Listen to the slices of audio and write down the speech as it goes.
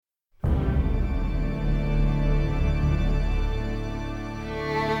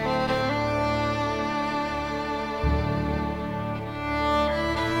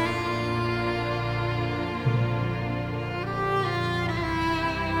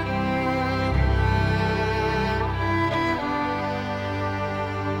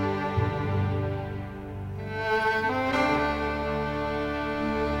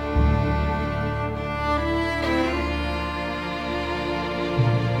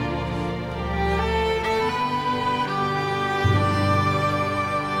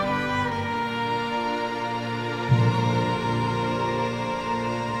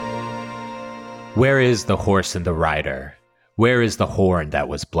Where is the horse and the rider? Where is the horn that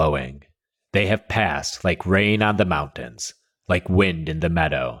was blowing? They have passed like rain on the mountains, like wind in the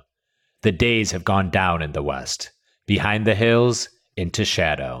meadow. The days have gone down in the west, behind the hills, into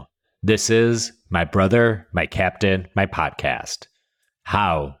shadow. This is My Brother, My Captain, My Podcast.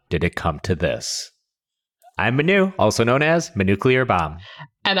 How did it come to this? I'm Manu, also known as Manuclear Bomb.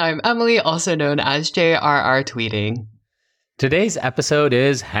 And I'm Emily, also known as JRR Tweeting. Today's episode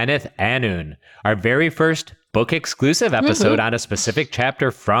is Henneth Annwn, our very first book-exclusive episode on a specific chapter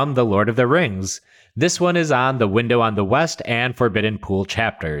from The Lord of the Rings. This one is on the Window on the West and Forbidden Pool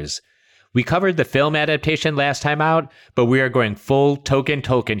chapters. We covered the film adaptation last time out, but we are going full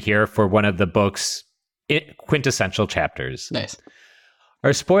Tolkien here for one of the book's quintessential chapters. Nice.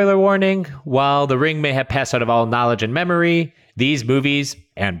 Our spoiler warning, while The Ring may have passed out of all knowledge and memory, these movies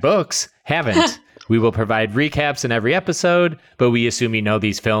and books haven't. We will provide recaps in every episode, but we assume you know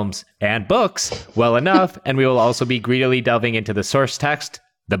these films and books well enough, and we will also be greedily delving into the source text,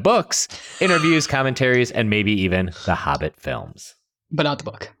 the books, interviews, commentaries, and maybe even the Hobbit films. But not the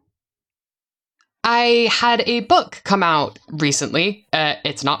book. I had a book come out recently.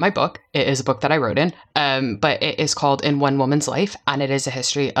 It's not my book. It is a book that I wrote in, but it is called In One Woman's Life, and it is a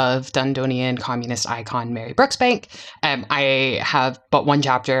history of Dundonian communist icon Mary Brooksbank. I have but one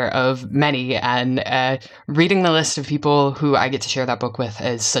chapter of many, and reading the list of people who I get to share that book with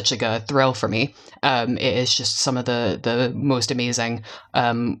is such like a thrill for me. It is just some of the most amazing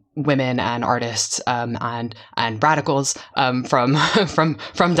women and artists and radicals from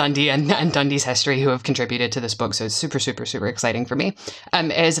Dundee and Dundee's history who have contributed to this book. So it's super exciting for me.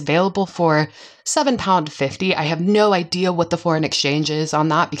 It is available for £7.50. I have no idea what the foreign exchange is on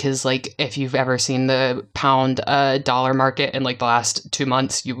that, because like if you've ever seen the pound dollar market in like the last 2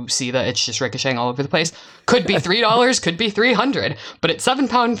 months, you see that it's just ricocheting all over the place. Could be $3, could be $300, but it's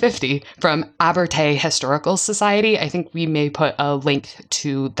 £7.50 from Abertay Historical Society. I think we may put a link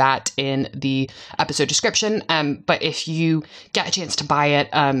to that in the episode description. But if you get a chance to buy it,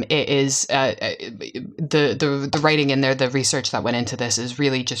 it is the writing in there, the research that went into this is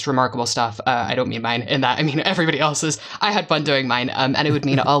really just remarkable stuff. I don't mean mine in that. I mean everybody else's. I had fun doing mine, and it would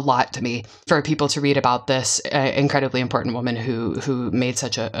mean a lot to me for people to read about this incredibly important woman who made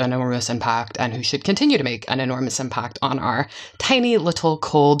such an enormous impact, and who should continue to make an enormous impact on our tiny little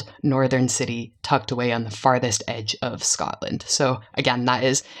cold northern city tucked away on the farthest edge of Scotland. So again, that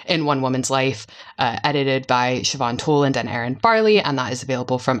is In One Woman's Life, edited by Siobhan Toland and Aaron Barley, and that is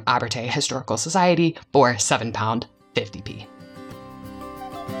available from Abertay Historical Society for £7.50p.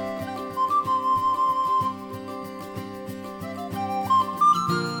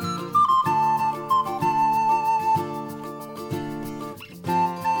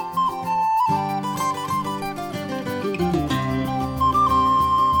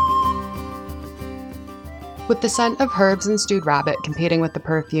 With the scent of herbs and stewed rabbit competing with the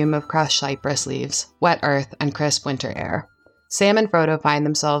perfume of crushed cypress leaves, wet earth, and crisp winter air, Sam and Frodo find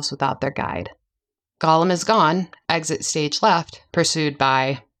themselves without their guide. Gollum is gone, exit stage left, pursued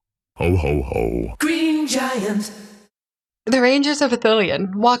by... Ho, ho, ho. Green Giant. The Rangers of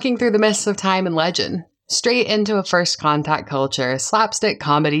Ithilien, walking through the mists of time and legend, straight into a first contact culture slapstick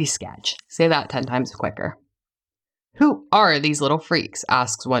comedy sketch. Say that 10 times quicker. Who are these little freaks?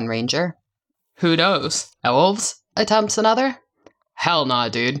 Asks one ranger. Who knows? Elves? Attempts another. Hell nah,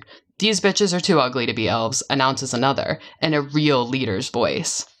 dude. These bitches are too ugly to be elves, announces another, in a real leader's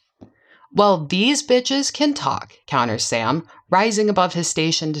voice. Well, these bitches can talk, counters Sam, rising above his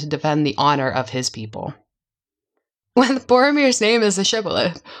station to defend the honor of his people. When Boromir's name is a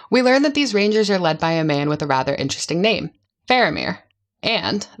shibboleth, we learn that these rangers are led by a man with a rather interesting name, Faramir,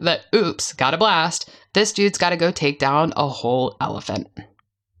 and that, oops, got a blast, this dude's gotta go take down a whole elephant.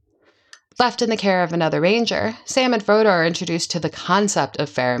 Left in the care of another ranger, Sam and Frodo are introduced to the concept of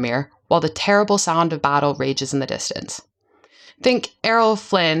Faramir, while the terrible sound of battle rages in the distance. Think Errol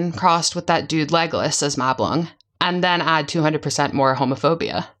Flynn crossed with that dude Legolas as Mablung, and then add 200% more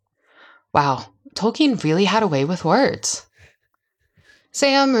homophobia. Wow, Tolkien really had a way with words.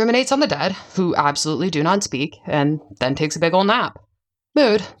 Sam ruminates on the dead, who absolutely do not speak, and then takes a big ol' nap.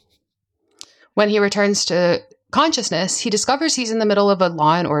 Mood. When he returns to consciousness, he discovers he's in the middle of a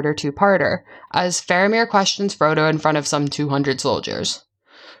Law and Order two-parter, as Faramir questions Frodo in front of some 200 soldiers.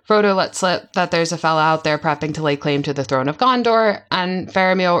 Frodo lets slip that there's a fella out there prepping to lay claim to the throne of Gondor, and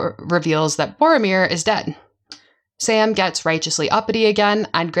Faramir reveals that Boromir is dead. Sam gets righteously uppity again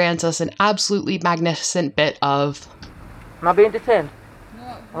and grants us an absolutely magnificent bit of... Am I being detained?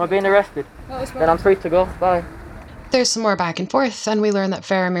 No. Am I being arrested? No, it's Then I'm free to go. Bye. There's some more back and forth, and we learn that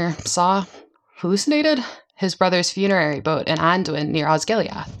Faramir hallucinated his brother's funerary boat in Anduin near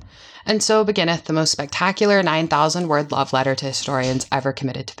Osgiliath, And so beginneth the most spectacular 9,000-word love letter to historians ever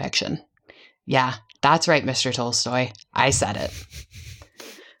committed to fiction. Yeah, that's right, Mr. Tolstoy. I said it.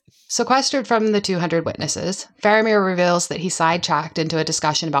 Sequestered from the 200 witnesses, Faramir reveals that he sidetracked into a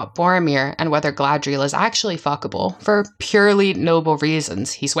discussion about Boromir and whether Galadriel is actually fuckable for purely noble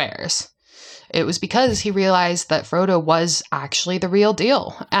reasons, he swears. It was because he realized that Frodo was actually the real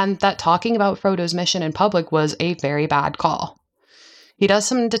deal, and that talking about Frodo's mission in public was a very bad call. He does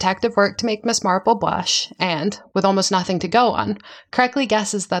some detective work to make Miss Marple blush, and, with almost nothing to go on, correctly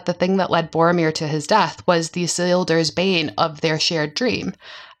guesses that the thing that led Boromir to his death was the Isildur's bane of their shared dream,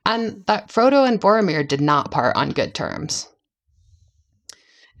 and that Frodo and Boromir did not part on good terms.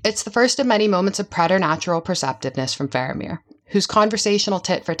 It's the first of many moments of preternatural perceptiveness from Faramir, whose conversational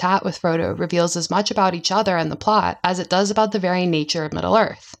tit-for-tat with Frodo reveals as much about each other and the plot as it does about the very nature of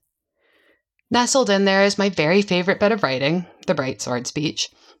Middle-earth. Nestled in there is my very favorite bit of writing, the Bright Sword speech,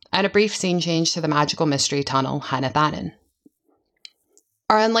 and a brief scene change to the magical mystery tunnel, Hanathanan.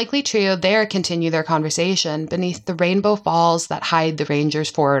 Our unlikely trio there continue their conversation beneath the rainbow falls that hide the Rangers'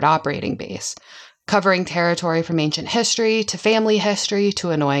 forward operating base, covering territory from ancient history to family history to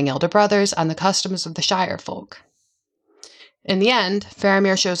annoying elder brothers and the customs of the Shire folk. In the end,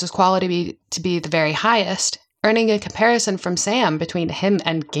 Faramir shows his quality to be the very highest, earning a comparison from Sam between him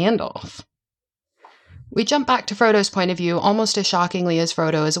and Gandalf. We jump back to Frodo's point of view almost as shockingly as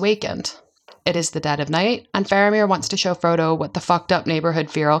Frodo is awakened. It is the dead of night, and Faramir wants to show Frodo what the fucked up neighborhood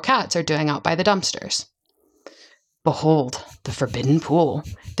feral cats are doing out by the dumpsters. Behold, the Forbidden Pool,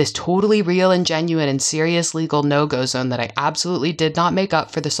 this totally real and genuine and serious legal no-go zone that I absolutely did not make up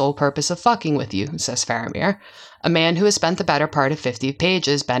for the sole purpose of fucking with you, says Faramir, a man who has spent the better part of 50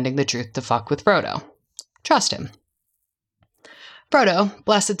 pages bending the truth to fuck with Frodo. Trust him. Frodo,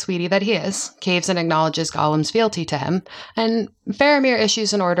 blessed sweetie that he is, caves and acknowledges Gollum's fealty to him, and Faramir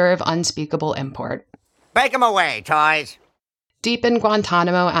issues an order of unspeakable import. Break 'em away, toys! Deep in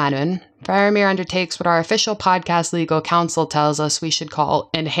Guantanamo, Anun, Faramir undertakes what our official podcast legal counsel tells us we should call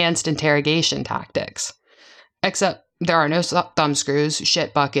enhanced interrogation tactics. Except there are no thumbscrews,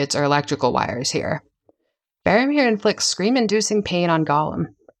 shit buckets, or electrical wires here. Faramir inflicts scream-inducing pain on Gollum,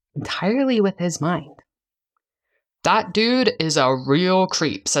 entirely with his mind. That dude is a real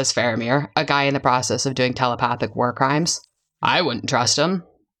creep, says Faramir, a guy in the process of doing telepathic war crimes. I wouldn't trust him.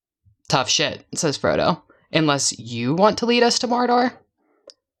 Tough shit, says Frodo. Unless you want to lead us to Mordor?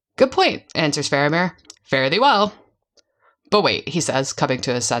 Good point, answers Faramir. Fare thee well. But wait, he says, coming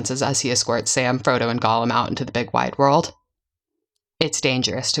to his senses as he escorts Sam, Frodo, and Gollum out into the big wide world. It's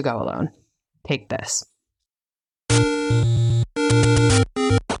dangerous to go alone. Take this.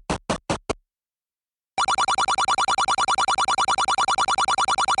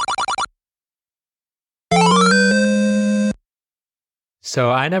 So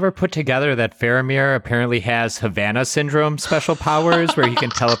I never put together that Faramir apparently has Havana syndrome special powers where he can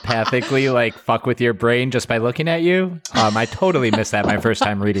telepathically like fuck with your brain just by looking at you. I totally missed that my first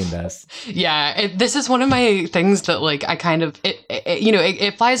time reading this. Yeah, this is one of my things that like I kind of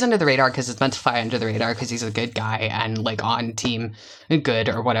it flies under the radar because it's meant to fly under the radar because he's a good guy and like on team good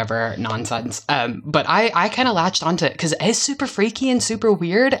or whatever nonsense. But I kind of latched onto it because it's super freaky and super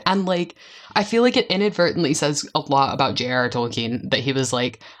weird, and like I feel like it inadvertently says a lot about J.R.R. Tolkien that he was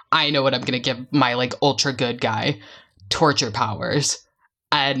like, I know what I'm going to give my like ultra good guy, torture powers.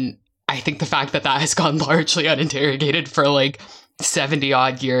 And I think the fact that that has gone largely uninterrogated for like 70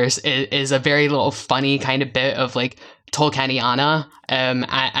 odd years is a very little funny kind of bit of like Tolkieniana.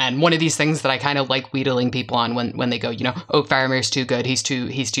 And one of these things that I kind of like wheedling people on when they go, oh, Faramir's too good. He's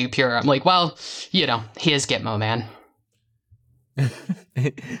too pure. I'm like, well, he is Gitmo, man.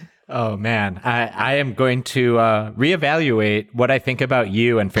 Oh, man, I am going to reevaluate what I think about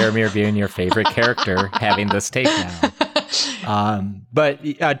you and Faramir being your favorite character having this take now. But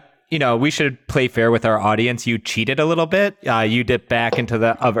we should play fair with our audience. You cheated a little bit. You dipped back into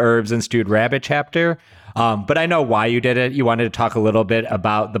the Of Herbs and Stewed Rabbit chapter. But I know why you did it. You wanted to talk a little bit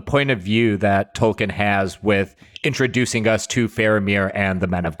about the point of view that Tolkien has with introducing us to Faramir and the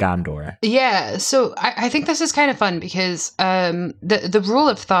Men of Gondor. Yeah, so I think this is kind of fun because the rule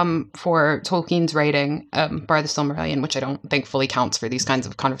of thumb for Tolkien's writing, bar the Silmarillion, which I don't think fully counts for these kinds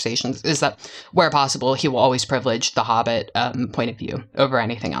of conversations, is that where possible, he will always privilege the Hobbit point of view over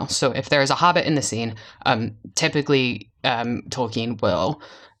anything else. So if there's a Hobbit in the scene, typically Tolkien will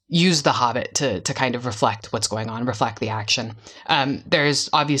use the Hobbit to kind of reflect what's going on, reflect the action. There's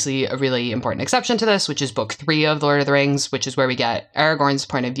obviously a really important exception to this, which is Book 3 of The Lord of the Rings, which is where we get Aragorn's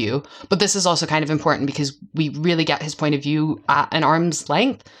point of view. But this is also kind of important because we really get his point of view at an arm's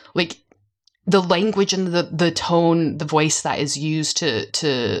length. Like, the language and the tone, the voice that is used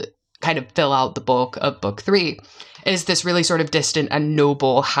to kind of fill out the bulk of book 3, is this really sort of distant and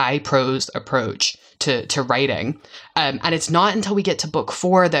noble, high prose approach to writing. And it's not until we get to book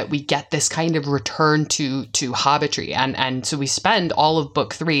 4 that we get this kind of return to hobbitry. And so we spend all of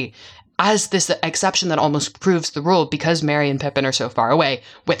book 3 as this exception that almost proves the rule because Merry and Pippin are so far away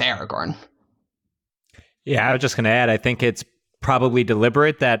with Aragorn. Yeah, I was just going to add, I think it's probably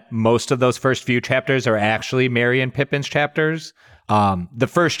deliberate that most of those first few chapters are actually Merry and Pippin's chapters. The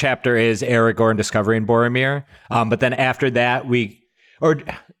first chapter is Aragorn discovering Boromir. But then after that, we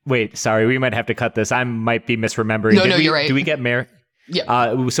might have to cut this. I might be misremembering. You're right. Do we get Merry?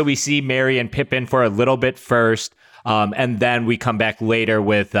 Yeah. So we see Merry and Pippin for a little bit first. And then we come back later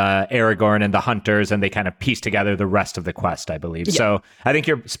with Aragorn and the hunters, and they kind of piece together the rest of the quest, I believe. Yeah. So I think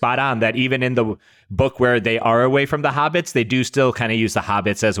you're spot on that even in the book where they are away from the hobbits, they do still kind of use the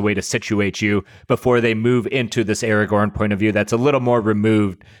hobbits as a way to situate you before they move into this Aragorn point of view that's a little more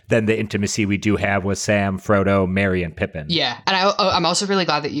removed than the intimacy we do have with Sam, Frodo, Merry, and Pippin. Yeah, and I'm also really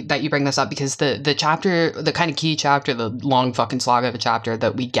glad that you bring this up because the chapter, the kind of key chapter, the long fucking slog of a chapter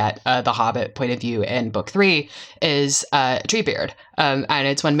that we get the Hobbit point of view in book 3 is Treebeard. And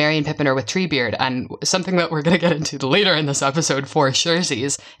it's when Merry and Pippin are with Treebeard. And something that we're going to get into later in this episode for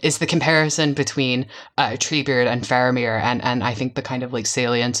surezies is the comparison between Treebeard and Faramir. And I think the kind of like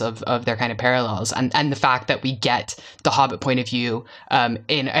salience of their kind of parallels and the fact that we get the Hobbit point of view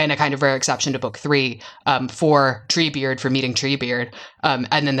in a kind of rare exception to book 3 for Treebeard, for meeting Treebeard.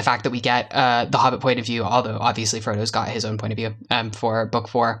 And then the fact that we get the Hobbit point of view, although obviously Frodo's got his own point of view for book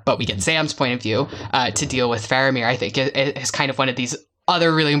 4, but we get Sam's point of view to deal with Faramir, I think is kind of one of these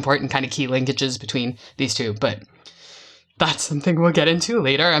other really important kind of key linkages between these two. But that's something we'll get into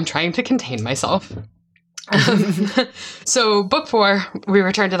later. I'm trying to contain myself. So book 4, we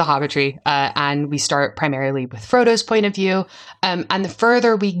return to the Hobbitry, and we start primarily with Frodo's point of view. And the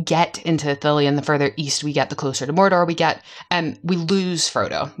further we get into Ithilien, the further east we get, the closer to Mordor we get, we lose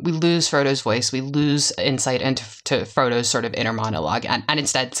Frodo. We lose Frodo's voice. We lose insight into Frodo's sort of inner monologue. And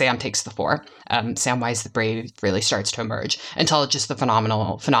instead, Sam takes the fore. Samwise the Brave really starts to emerge until just the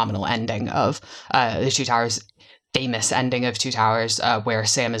phenomenal ending of the Two Towers. Famous ending of Two Towers, where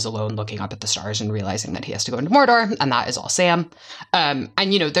Sam is alone looking up at the stars and realizing that he has to go into Mordor, and that is all Sam. And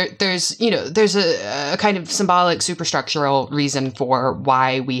there's a kind of symbolic superstructural reason for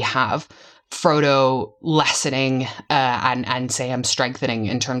why we have Frodo lessening and Sam strengthening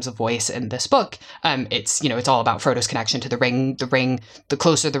in terms of voice in this book. It's all about Frodo's connection to the ring. The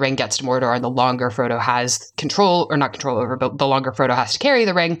closer the ring gets to Mordor, and the longer Frodo has control, or not control over, but the longer Frodo has to carry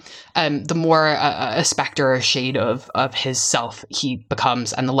the ring, the more a specter, a shade of his self he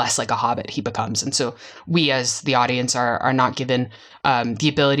becomes, and the less like a hobbit he becomes. And so we as the audience are not given the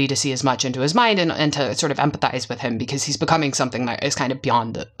ability to see as much into his mind and to sort of empathize with him because he's becoming something that is kind of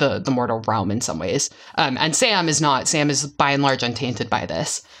beyond the mortal realm in some ways. And Sam is not. Sam is by and large untainted by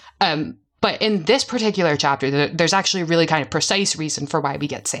this. But in this particular chapter, there's actually a really kind of precise reason for why we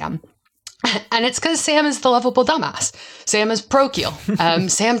get Sam. And it's because Sam is the lovable dumbass. Sam is parochial.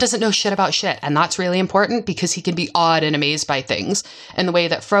 Sam doesn't know shit about shit. And that's really important because he can be awed and amazed by things in the way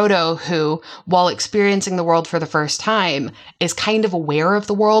that Frodo, who, while experiencing the world for the first time, is kind of aware of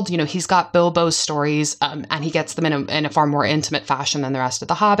the world. He's got Bilbo's stories and he gets them in a far more intimate fashion than the rest of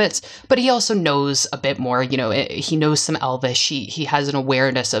the hobbits. But he also knows a bit more. He knows some Elvish. He has an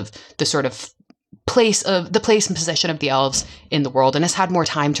awareness of the sort of place and position of the elves in the world and has had more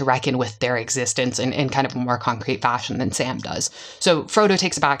time to reckon with their existence in kind of a more concrete fashion than Sam does. So Frodo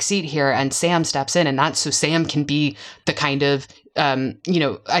takes a back seat here and Sam steps in, and that's so Sam can be the kind of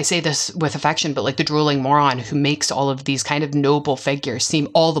I say this with affection, but like the drooling moron who makes all of these kind of noble figures seem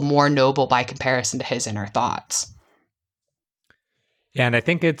all the more noble by comparison to his inner thoughts. Yeah, and I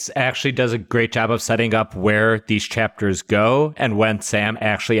think it's actually does a great job of setting up where these chapters go and when Sam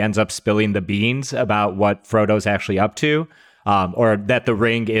actually ends up spilling the beans about what Frodo's actually up to, or that the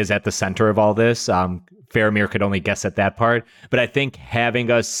ring is at the center of all this. Faramir could only guess at that part. But I think having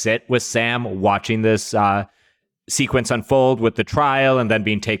us sit with Sam watching this sequence unfold with the trial and then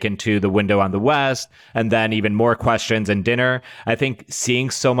being taken to the window on the west and then even more questions and dinner, I think seeing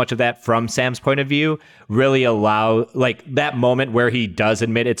so much of that from Sam's point of view really allow like that moment where he does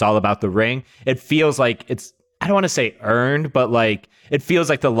admit it's all about the ring. It feels like it's, I don't want to say earned, but like it feels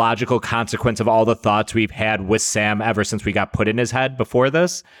like the logical consequence of all the thoughts we've had with Sam ever since we got put in his head before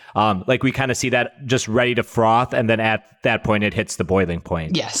this. Like we kind of see that just ready to froth, and then at that point it hits the boiling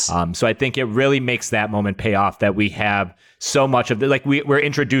point. Yes. So I think it really makes that moment pay off that we have so much of like we're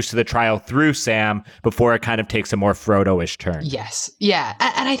introduced to the trial through Sam before it kind of takes a more Frodo-ish turn. Yes. Yeah.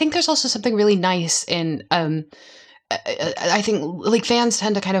 And I think there's also something really nice in I think like fans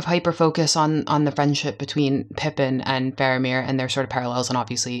tend to kind of hyper focus on the friendship between Pippin and Faramir and their sort of parallels, and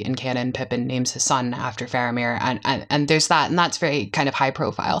obviously in canon Pippin names his son after Faramir, and there's that, and that's very kind of high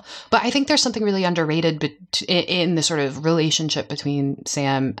profile. But I think there's something really underrated in the sort of relationship between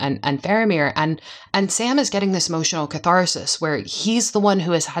Sam and Faramir, and Sam is getting this emotional catharsis where he's the one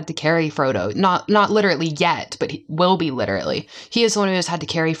who has had to carry Frodo, not literally yet, but he will be literally. He is the one who has had to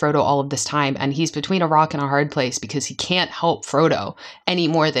carry Frodo all of this time, and he's between a rock and a hard place because he can't help Frodo any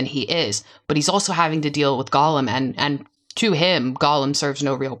more than he is, but he's also having to deal with Gollum, and to him, Gollum serves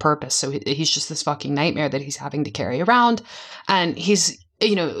no real purpose, so he's just this fucking nightmare that he's having to carry around, and he's,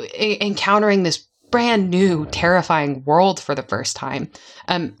 encountering this brand new, terrifying world for the first time,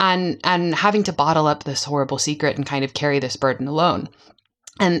 and having to bottle up this horrible secret and kind of carry this burden alone.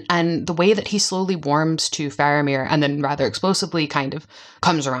 And the way that he slowly warms to Faramir and then rather explosively kind of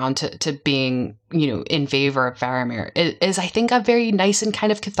comes around to being, in favor of Faramir is I think, a very nice and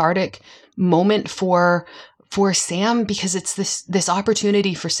kind of cathartic moment for Sam, because it's this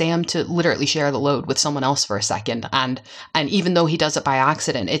opportunity for Sam to literally share the load with someone else for a second. And even though he does it by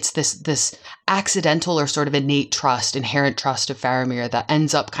accident, it's this accidental or sort of inherent trust of Faramir that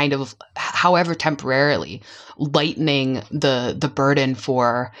ends up kind of, however temporarily, lightening the burden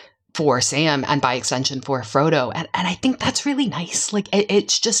for Sam and by extension for Frodo. And I think that's really nice. Like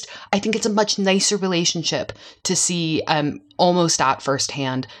it's just, I think it's a much nicer relationship to see almost at first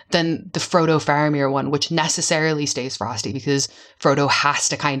hand than the Frodo Faramir one, which necessarily stays frosty because Frodo has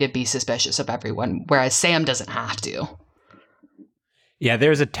to kind of be suspicious of everyone, whereas Sam doesn't have to. Yeah,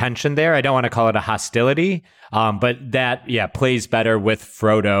 there's a tension there. I don't want to call it a hostility, but that, plays better with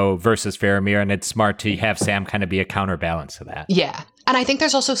Frodo versus Faramir, and it's smart to have Sam kind of be a counterbalance to that. Yeah. And I think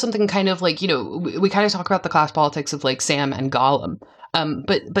there's also something kind of like, we kind of talk about the class politics of like Sam and Gollum.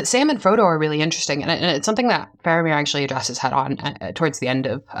 But Sam and Frodo are really interesting. And it's something that Faramir actually addresses head on towards the end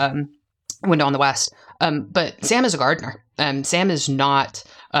of Window on the West. But Sam is a gardener. Sam is not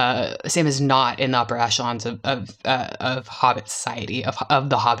in the upper echelons of Hobbit society, of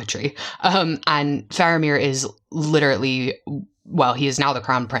the Hobbitry. And Faramir is literally, well, he is now the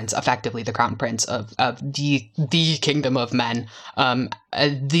crown prince, effectively the crown prince of the kingdom of men,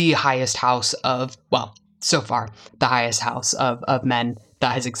 the highest house of, well, so far, the highest house of men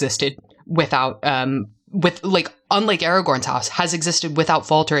that has existed without, unlike Aragorn's house, has existed without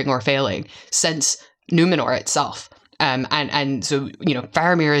faltering or failing since Numenor itself. And so,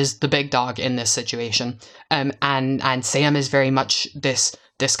 Faramir is the big dog in this situation. And Sam is very much this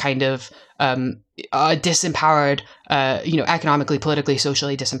kind of disempowered, economically, politically,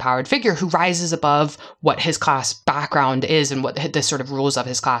 socially disempowered figure who rises above what his class background is and what the sort of rules of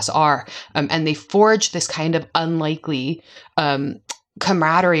his class are. And they forge this kind of unlikely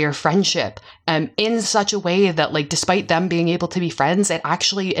camaraderie or friendship in such a way that, like, despite them being able to be friends, it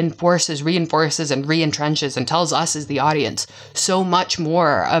actually reinforces and re-entrenches and tells us as the audience so much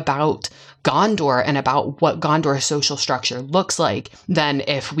more about Gondor and about what Gondor's social structure looks like than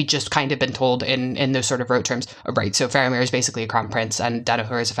if we just kind of been told in those sort of rote terms, right, so Faramir is basically a crown prince and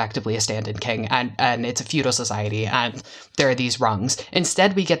Denethor is effectively a stand-in king and it's a feudal society and there are these rungs.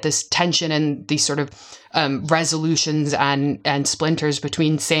 Instead, we get this tension and these sort of resolutions and splinters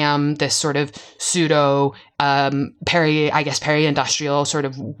between Sam, this sort of pseudo peri-industrial sort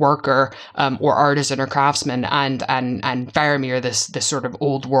of worker or artisan or craftsman, and Faramir, this sort of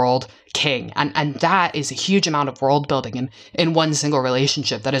old world king, and that is a huge amount of world building in one single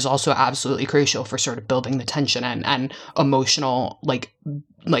relationship that is also absolutely crucial for sort of building the tension and emotional like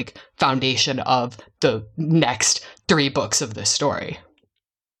foundation of the next 3 books of this story.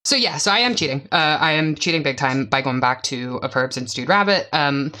 So I am cheating. I am cheating big time by going back to Of Herbs and Stewed Rabbit.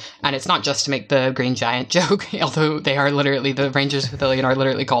 And it's not just to make the green giant joke, although they are literally, the Rangers of Ithilien are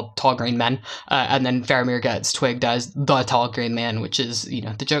literally called tall green men. And then Faramir gets twigged as the tall green man, which is,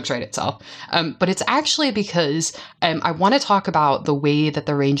 the joke's right itself. But it's actually because I want to talk about the way that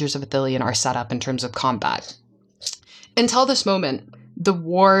the Rangers of Ithilien are set up in terms of combat. Until this moment, the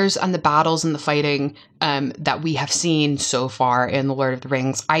wars and the battles and the fighting that we have seen so far in The Lord of the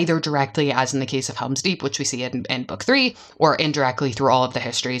Rings, either directly, as in the case of Helm's Deep, which we see in Book 3, or indirectly through all of the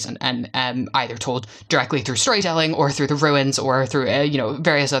histories and either told directly through storytelling or through the ruins or through,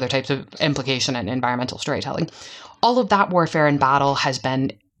 various other types of implication and environmental storytelling. All of that warfare and battle has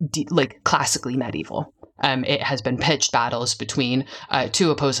been classically medieval. It has been pitched battles between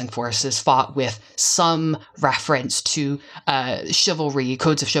 2 opposing forces fought with some reference to chivalry,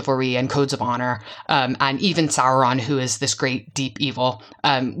 codes of chivalry and codes of honor. And even Sauron, who is this great deep evil,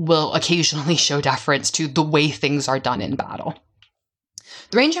 will occasionally show deference to the way things are done in battle.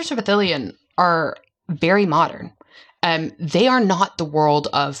 The Rangers of Ithilien are very modern. they are not the world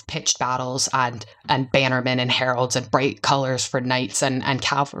of pitched battles and bannermen and heralds and bright colors for knights and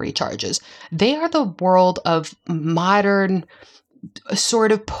cavalry charges. They are the world of modern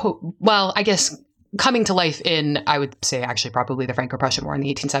sort of, I guess, coming to life in, I would say, actually probably the Franco-Prussian War in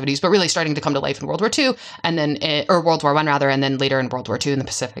the 1870s, but really starting to come to life in World War II, and then, or World War I rather, and then later in World War II in the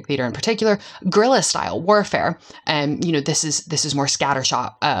Pacific Theater in particular, guerrilla-style warfare. And this is more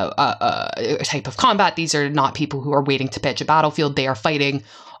scattershot type of combat. These are not people who are waiting to pitch a battlefield. They are fighting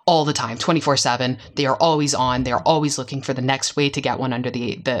all the time, 24/7. They are always on. They are always looking for the next way to get one under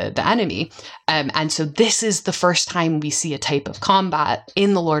the enemy. And so this is the first time we see a type of combat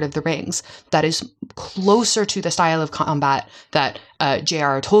in The Lord of the Rings that is closer to the style of combat that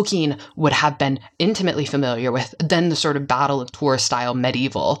J.R.R. Tolkien would have been intimately familiar with than the sort of Battle of Tours style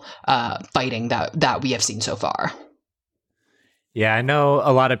medieval fighting that we have seen so far. Yeah, I know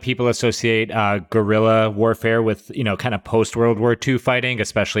a lot of people associate guerrilla warfare with, kind of post-World War II fighting,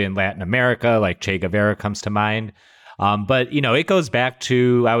 especially in Latin America, like Che Guevara comes to mind. But, it goes back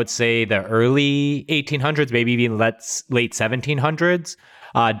to, I would say, the early 1800s, maybe even late 1700s,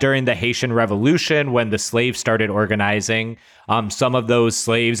 during the Haitian Revolution, when the slaves started organizing. Some of those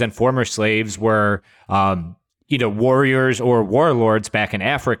slaves and former slaves were warriors or warlords back in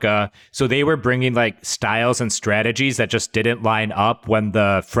Africa. So they were bringing like styles and strategies that just didn't line up when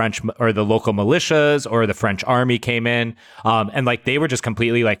the French or the local militias or the French army came in. And like they were just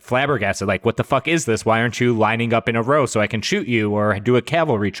completely like flabbergasted. Like, what the fuck is this? Why aren't you lining up in a row so I can shoot you or do a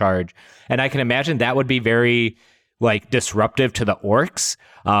cavalry charge? And I can imagine that would be very like disruptive to the orcs,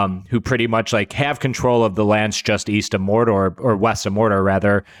 who pretty much like have control of the lands just east of Mordor, or west of Mordor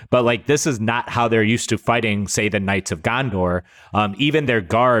rather. But like this is not how they're used to fighting, say, the Knights of Gondor. Even their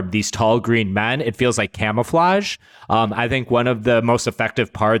garb, these tall green men, it feels like camouflage. I think one of the most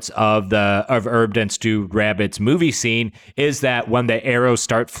effective parts of Herb and Stu Rabbit's movie scene is that when the arrows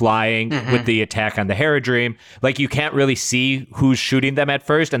start flying with the attack on the Haradrim, like you can't really see who's shooting them at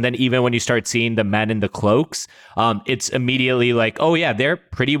first, and then even when you start seeing the men in the cloaks, it's immediately like, oh yeah, they're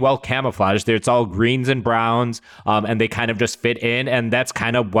pretty well camouflaged. It's all greens and browns, and they kind of just fit in, and that's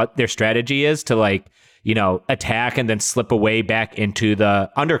kind of what their strategy is, to like, attack and then slip away back into the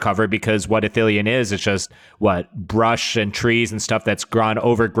undercover, because what Ithilien is just brush and trees and stuff that's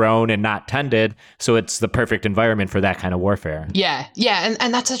overgrown and not tended. So it's the perfect environment for that kind of warfare. Yeah.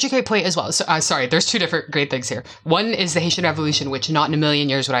 And that's such a great point as well. So sorry, there's two different great things here. One is the Haitian Revolution, which not in a million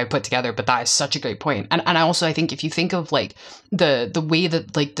years would I put together, but that is such a great point. And I think if you think of like the way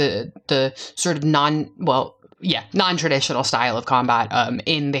that like the sort of non-traditional style of combat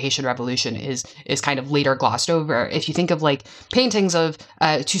in the Haitian Revolution is kind of later glossed over. If you think of like paintings of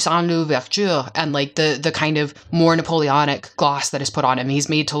Toussaint Louverture and like the kind of more Napoleonic gloss that is put on him, he's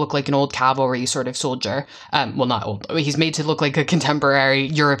made to look like an old cavalry sort of soldier. Well, not old. He's made to look like a contemporary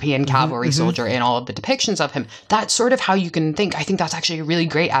European cavalry soldier in all of the depictions of him. That's sort of how you can think. I think that's actually a really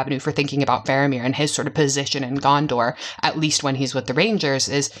great avenue for thinking about Faramir and his sort of position in Gondor, at least when he's with the Rangers,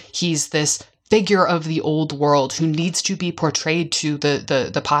 is he's this figure of the old world who needs to be portrayed to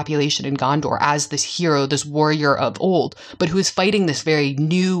the population in Gondor as this hero, this warrior of old, but who is fighting this very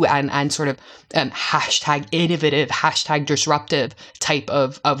new and sort of hashtag innovative, hashtag disruptive type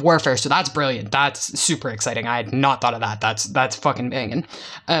of warfare. So that's brilliant. That's super exciting. I had not thought of that. That's fucking banging.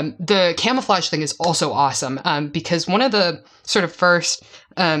 The camouflage thing is also awesome because one of the sort of first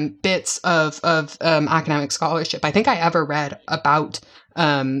bits of academic scholarship I think I ever read about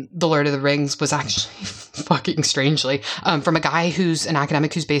The Lord of the Rings was actually fucking strangely from a guy who's an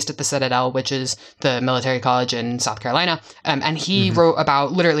academic who's based at the Citadel, which is the military college in South Carolina. And he wrote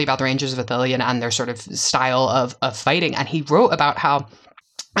literally about the Rangers of Ithilien and their sort of style of fighting. And he wrote about how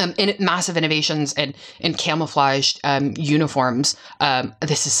in massive innovations in camouflaged uniforms.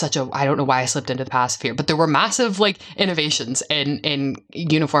 This is I don't know why I slipped into the passive here, but there were massive like innovations in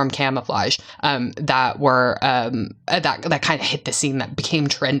uniform camouflage that were that kind of hit the scene, that became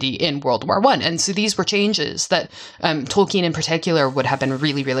trendy in World War I. And so these were changes that Tolkien in particular would have been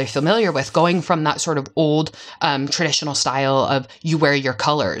really, really familiar with, going from that sort of old traditional style of you wear your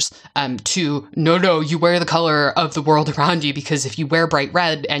colors to no, you wear the color of the world around you, because if you wear bright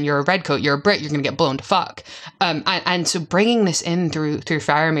red and you're a redcoat, you're a Brit, you're going to get blown to fuck. And so bringing this in through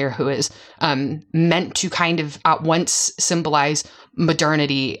Faramir, who is meant to kind of at once symbolize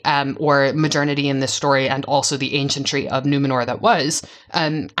modernity, or modernity in this story, and also the ancientry of Numenor that was,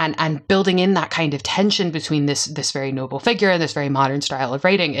 and building in that kind of tension between this very noble figure and this very modern style of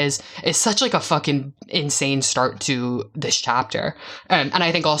writing is such like a fucking insane start to this chapter. And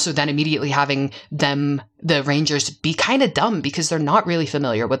I think also then immediately having the Rangers be kind of dumb because they're not really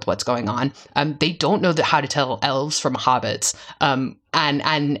familiar with what's going on. They don't know how to tell elves from hobbits.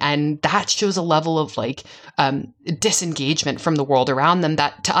 And that shows a level of like disengagement from the world around them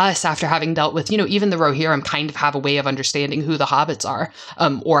that to us, after having dealt with, even the Rohirrim kind of have a way of understanding who the hobbits are,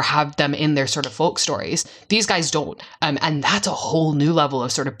 or have them in their sort of folk stories. These guys don't. And that's a whole new level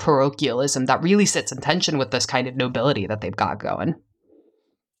of sort of parochialism that really sits in tension with this kind of nobility that they've got going.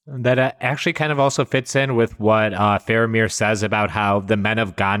 That actually kind of also fits in with what Faramir says about how the men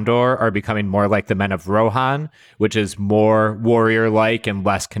of Gondor are becoming more like the men of Rohan, which is more warrior-like and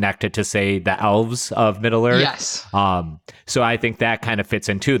less connected to, say, the elves of Middle-earth. Yes. So I think that kind of fits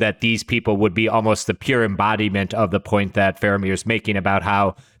in, too, that these people would be almost the pure embodiment of the point that Faramir is making about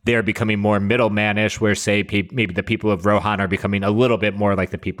how they're becoming more middlemanish, where, say, maybe the people of Rohan are becoming a little bit more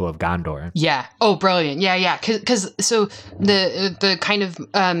like the people of Gondor. Yeah. Oh, brilliant. Yeah. Because so the kind of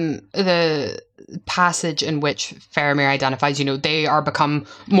the passage in which Faramir identifies, they are become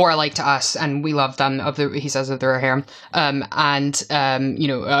more alike to us, and we love them. He says of the Rohirrim,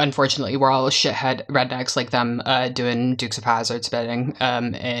 unfortunately, we're all shithead rednecks like them, doing Dukes of Hazzard spitting,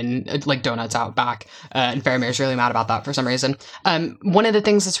 and like donuts out back. And Faramir's really mad about that for some reason. One of the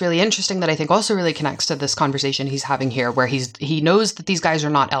things that's really interesting that I think also really connects to this conversation he's having here, where he knows that these guys are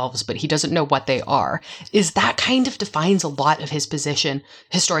not elves, but he doesn't know what they are, is that kind of defines a lot of his position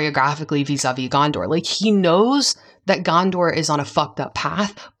historiographically vis-a-vis Gondor. Like, he knows that Gondor is on a fucked up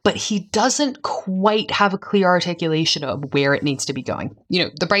path, but he doesn't quite have a clear articulation of where it needs to be going.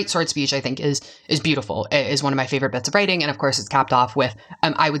 The Bright Sword speech, I think, is beautiful. It is one of my favorite bits of writing, and of course it's capped off with,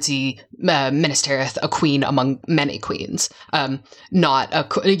 I would see Minas Tirith a queen among many queens, not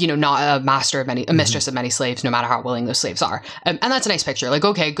a master of many, a mistress of many slaves, no matter how willing those slaves are. And that's a nice picture. Like,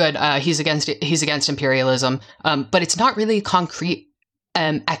 okay, good. He's against imperialism, but it's not really concrete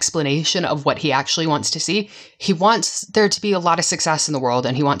explanation of what he actually wants to see. He wants there to be a lot of success in the world,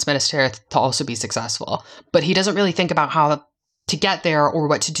 and he wants Minas Tirith to also be successful, but he doesn't really think about how to get there or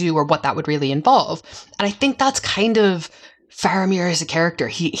what to do or what that would really involve. And I think that's kind of Faramir as a character.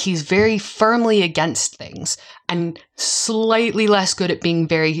 He's very firmly against things and slightly less good at being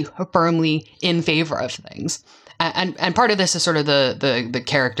very firmly in favor of things. And part of this is sort of the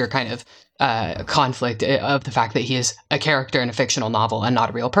character kind of conflict of the fact that he is a character in a fictional novel and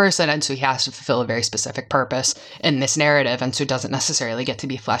not a real person, and so he has to fulfill a very specific purpose in this narrative, and so doesn't necessarily get to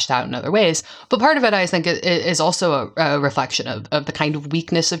be fleshed out in other ways. But part of it, I think, is also a reflection of the kind of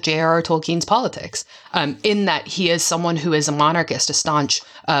weakness of J.R.R. Tolkien's politics, in that he is someone who is a monarchist, a staunch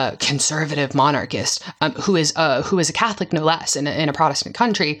conservative monarchist, who is a Catholic no less in a Protestant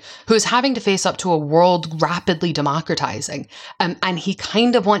country, who is having to face up to a world rapidly democratizing, and he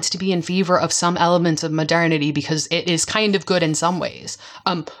kind of wants to be in favor of some elements of modernity because it is kind of good in some ways,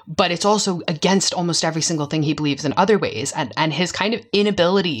 but it's also against almost every single thing he believes in other ways, and his kind of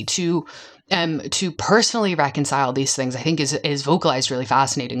inability to personally reconcile these things, I think, is vocalized really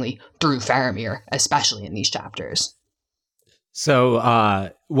fascinatingly through Faramir, especially in these chapters.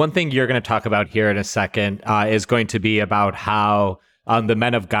 So one thing you're going to talk about here in a second is going to be about how the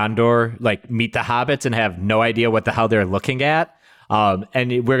men of Gondor meet the hobbits and have no idea what the hell they're looking at.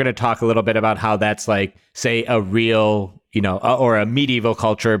 And we're going to talk a little bit about how that's say a real, or a medieval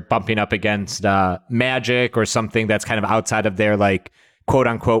culture bumping up against magic or something that's kind of outside of their quote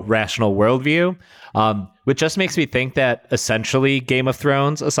unquote rational worldview. Which just makes me think that essentially Game of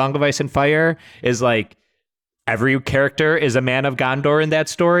Thrones, A Song of Ice and Fire is every character is a man of Gondor in that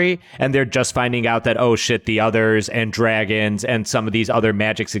story, and they're just finding out that, oh shit, the others and dragons and some of these other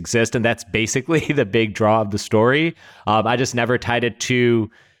magics exist, and that's basically the big draw of the story. I just never tied it to,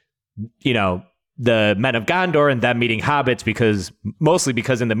 the men of Gondor and them meeting hobbits, mostly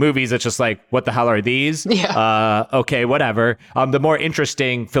because in the movies it's just what the hell are these? Yeah. Okay, whatever. The more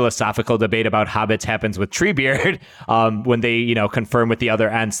interesting philosophical debate about hobbits happens with Treebeard when they, confirm with the other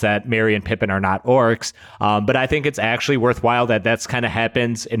Ents that Merry and Pippin are not orcs. But I think it's actually worthwhile that's kind of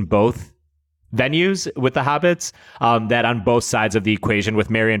happens in both venues with the hobbits, that on both sides of the equation with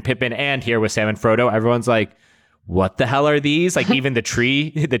Merry and Pippin and here with Sam and Frodo, everyone's what the hell are these? Even the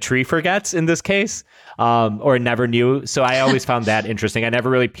tree forgets in this case, or never knew. So I always found that interesting. I never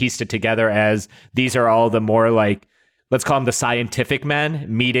really pieced it together as these are all the more let's call them the scientific men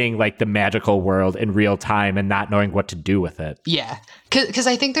meeting the magical world in real time and not knowing what to do with it. Yeah, Because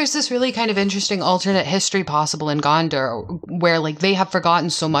I think there's this really kind of interesting alternate history possible in Gondor where like they have forgotten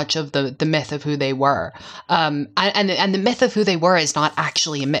so much of the myth of who they were. And the myth of who they were is not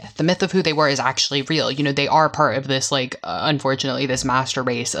actually a myth. The myth of who they were is actually real. You know, they are part of this, like, unfortunately, this master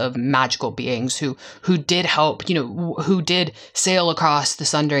race of magical beings who did help, you know, who did sail across the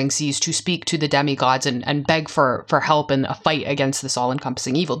Sundering Seas to speak to the demigods and beg for help in a fight against this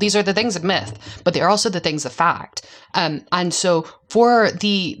all-encompassing evil. These are the things of myth, but they are also the things of fact. And so for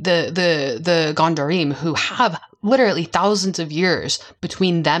the Gondorim, who have literally thousands of years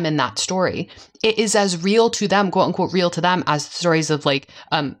between them and that story, it is as real to them, quote unquote, real to them as the stories of like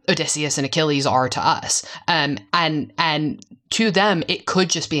Odysseus and Achilles are to us. And to them, it could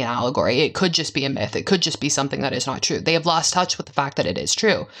just be an allegory. It could just be a myth. It could just be something that is not true. They have lost touch with the fact that it is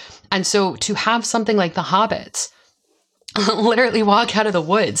true. And so to have something like the Hobbits literally walk out of the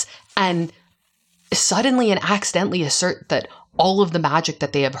woods and suddenly and accidentally assert that all of the magic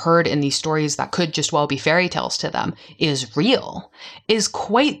that they have heard in these stories that could just well be fairy tales to them is real, is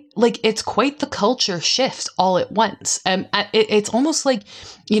quite like, it's quite the culture shifts all at once. It's almost like,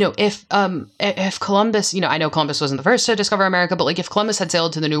 you know, if Columbus, you know, I know Columbus wasn't the first to discover America, but like if Columbus had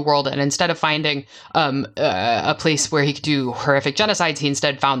sailed to the New World and instead of finding a place where he could do horrific genocides, he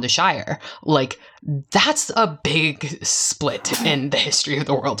instead found the Shire, like, that's a big split in the history of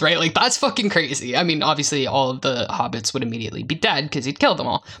the world, right? Like, that's fucking crazy. I mean, obviously all of the hobbits would immediately be dead because he'd killed them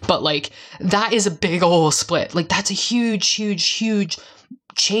all, but like, that is a big old split. Like, that's a huge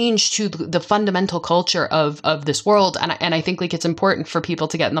change to the fundamental culture of this world. And I think like it's important for people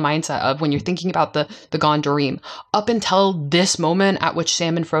to get in the mindset of when you're thinking about the Gondorim, up until this moment at which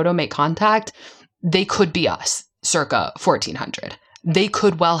Sam and Frodo make contact, they could be us circa 1400. They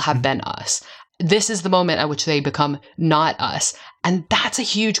could well have been us. This is the moment at which they become not us. And that's a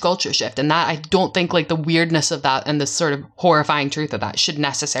huge culture shift. And that, I don't think like the weirdness of that and the sort of horrifying truth of that should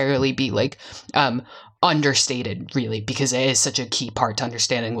necessarily be like understated, really, because it is such a key part to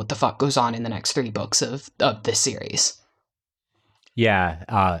understanding what the fuck goes on in the next 3 books of this series.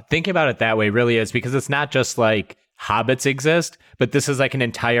 Yeah, thinking about it that way really is, because it's not just like hobbits exist, but this is like an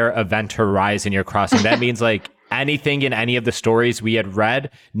entire event horizon you're crossing. That means like anything in any of the stories we had read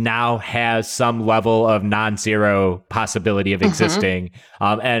now has some level of non-zero possibility of existing.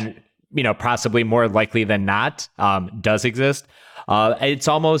 And, you know, possibly more likely than not does exist. It's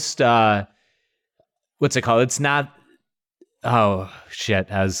almost, what's it called? It's not, oh,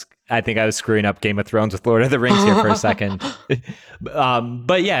 shit. I think I was screwing up Game of Thrones with Lord of the Rings here for a second.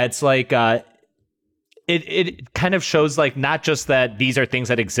 But yeah, it's like, it kind of shows like not just that these are things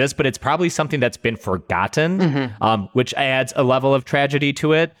that exist, but it's probably something that's been forgotten, which adds a level of tragedy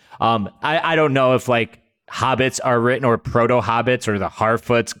to it. I don't know if like hobbits are written, or proto-hobbits or the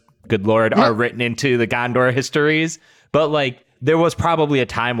Harfoots, good lord, are written into the Gondor histories, but like there was probably a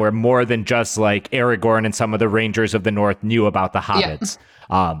time where more than just like Aragorn and some of the Rangers of the North knew about the hobbits.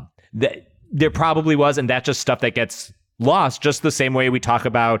 There probably was, and that's just stuff that gets lost, just the same way we talk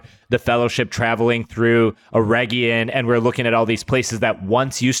about the Fellowship traveling through Eregion, and we're looking at all these places that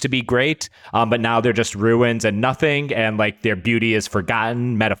once used to be great, but now they're just ruins and nothing, and like their beauty is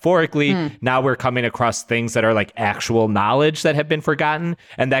forgotten metaphorically. Now we're coming across things that are like actual knowledge that have been forgotten,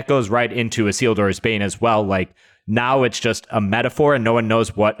 and that goes right into Isildur's Bane as well. Like, now it's just a metaphor and no one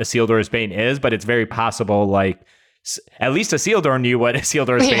knows what Isildur's Bane is, but it's very possible like at least Isildur knew what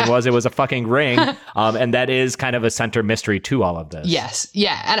Isildur's Bane was. It was a fucking ring. And that is kind of a center mystery to all of this. Yes.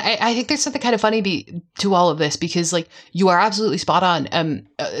 Yeah. And I think there's something kind of funny to all of this, because like you are absolutely spot on.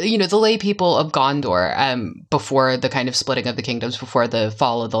 You know, the lay people of Gondor, before the kind of splitting of the kingdoms, before the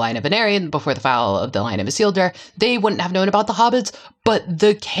fall of the line of Anarion, before the fall of the line of Isildur, they wouldn't have known about the hobbits, but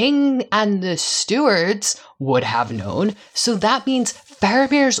the king and the stewards would have known. So that means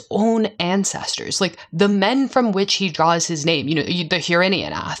Faramir's own ancestors, like the men from which he draws his name, you know, the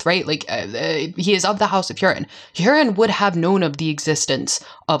Hurinianath, right? Like he is of the house of Hurin. Hurin would have known of the existence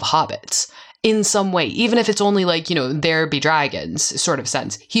of hobbits in some way, even if it's only like, you know, there be dragons sort of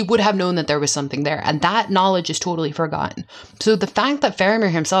sense. He would have known that there was something there, and that knowledge is totally forgotten. So the fact that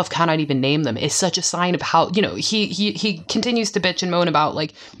Faramir himself cannot even name them is such a sign of how, you know, he continues to bitch and moan about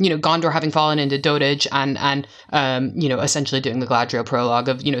like, you know, Gondor having fallen into dotage and you know, essentially doing the Galadriel prologue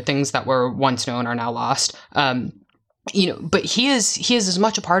of, you know, things that were once known are now lost. but he is as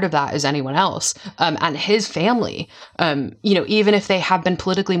much a part of that as anyone else. And his family, even if they have been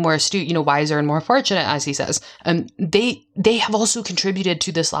politically more astute, wiser and more fortunate, as he says, they have also contributed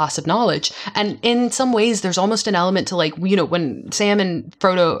to this loss of knowledge. And in some ways, there's almost an element to when Sam and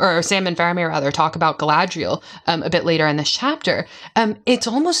Faramir rather talk about Galadriel a bit later in this chapter, it's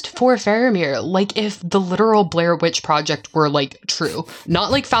almost for Faramir like if the literal Blair Witch Project were true,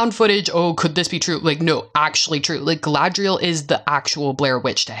 not found footage. Oh, could this be true? No, actually true. Galadriel is the actual Blair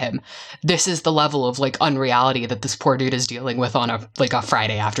Witch to him. This is the level of unreality that this poor dude is dealing with on a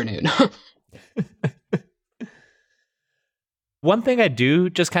Friday afternoon. One thing I do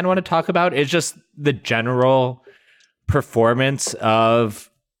just kind of want to talk about is just the general performance of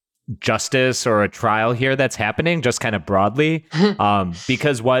justice or a trial here that's happening, just kind of broadly,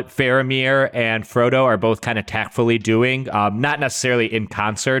 because what Faramir and Frodo are both kind of tactfully doing, not necessarily in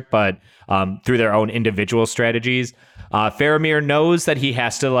concert, but through their own individual strategies. Faramir knows that he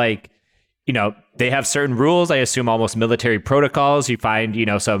has to they have certain rules, I assume almost military protocols. You find,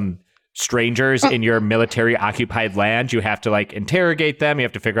 some strangers in your military occupied land, you have to interrogate them. You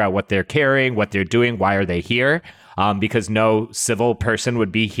have to figure out what they're carrying, what they're doing, why are they here? Because no civil person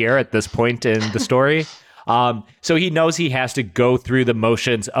would be here at this point in the story. So he knows he has to go through the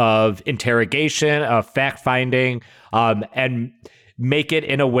motions of interrogation, of fact-finding, and make it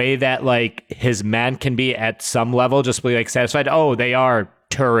in a way that his men can be at some level just be satisfied. Oh, they are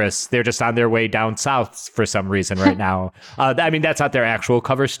tourists. They're just on their way down south for some reason right now. That's not their actual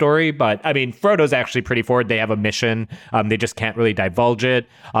cover story, but Frodo's actually pretty forward. They have a mission. They just can't really divulge it.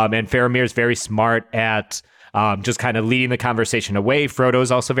 And Faramir's very smart at just kind of leading the conversation away.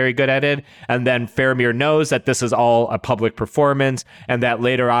 Frodo's also very good at it. And then Faramir knows that this is all a public performance and that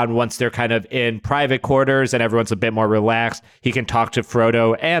later on, once they're kind of in private quarters and everyone's a bit more relaxed, he can talk to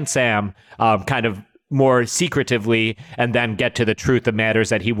Frodo and Sam kind of more secretively and then get to the truth of matters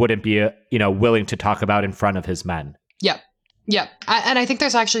that he wouldn't be, willing to talk about in front of his men. Yep. Yeah. And I think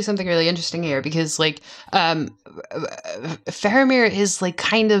there's actually something really interesting here because Faramir is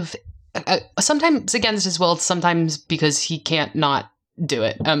kind of sometimes against his will, sometimes because he can't not do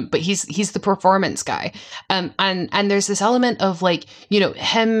it. But he's the performance guy. And there's this element of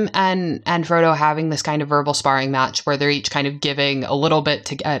him and Frodo having this kind of verbal sparring match where they're each kind of giving a little bit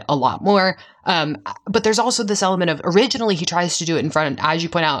to get a lot more. But there's also this element of originally he tries to do it in front, as you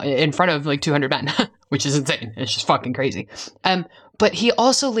point out, in front of 200 men, which is insane. It's just fucking crazy. But he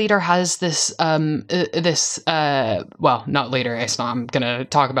also later has this, well, not later. It's not, I'm going to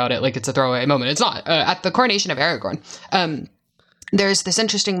talk about it like it's a throwaway moment. It's not. At the coronation of Aragorn, there's this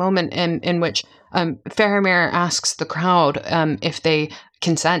interesting moment in which Faramir asks the crowd if they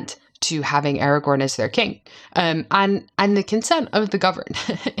consent to having Aragorn as their king. And the consent of the governed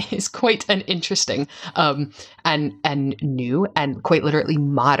is quite an interesting and new and quite literally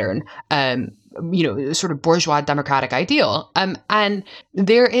modern sort of bourgeois democratic ideal. And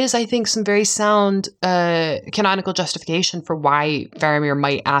there is, I think, some very sound canonical justification for why Faramir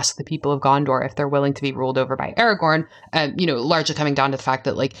might ask the people of Gondor if they're willing to be ruled over by Aragorn, largely coming down to the fact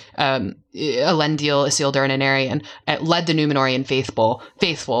that Elendil, Isildur, and Anarion led the Númenorian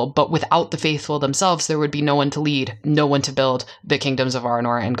faithful, but without the faithful themselves, there would be no one to lead, no one to build the kingdoms of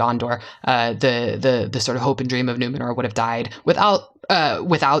Arnor and Gondor. The sort of hope and dream of Númenor would have died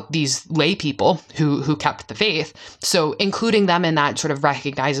without these lay people who kept the faith. So including them in that sort of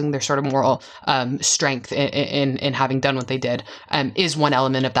recognizing their sort of moral strength in having done what they did is one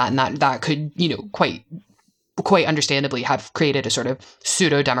element of that, and that could quite understandably have created a sort of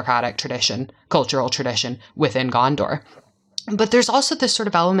pseudo-democratic cultural tradition within Gondor. But there's also this sort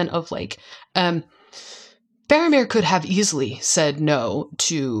of element of Faramir could have easily said no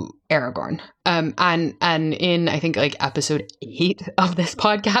to Aragorn. And in, I think, episode 8 of this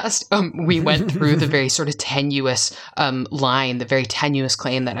podcast, we went through the very sort of tenuous line, the very tenuous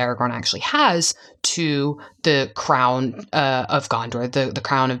claim that Aragorn actually has to the crown of Gondor, the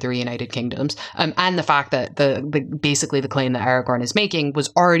crown of the reunited kingdoms, and the fact that basically the claim that Aragorn is making was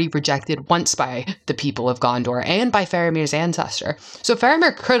already rejected once by the people of Gondor and by Faramir's ancestor. So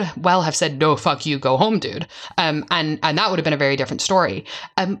Faramir could well have said, no, fuck you, go home, dude. And that would have been a very different story.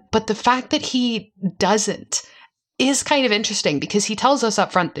 But the fact that he doesn't is kind of interesting because he tells us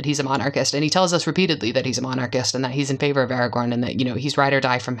up front that he's a monarchist, and he tells us repeatedly that he's a monarchist and that he's in favor of Aragorn and that, he's ride or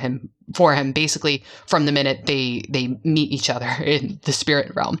die for him, basically from the minute they meet each other in the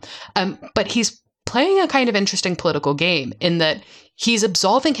spirit realm. But he's playing a kind of interesting political game in that he's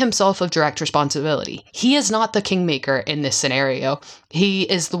absolving himself of direct responsibility. He is not the kingmaker in this scenario. He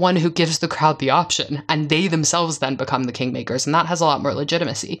is the one who gives the crowd the option, and they themselves then become the kingmakers, and that has a lot more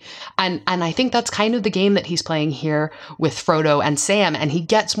legitimacy. And I think that's kind of the game that he's playing here with Frodo and Sam, and he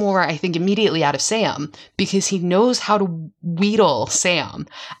gets more, I think, immediately out of Sam, because he knows how to wheedle Sam,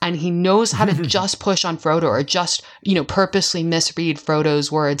 and he knows how to just push on Frodo, or just, purposely misread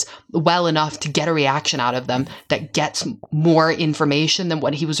Frodo's words well enough to get a reaction out of them that gets more information than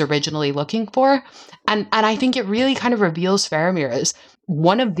what he was originally looking for. And I think it really kind of reveals Faramir as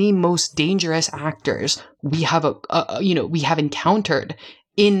one of the most dangerous actors we have we have encountered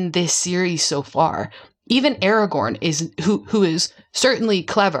in this series so far. Even Aragorn is who is certainly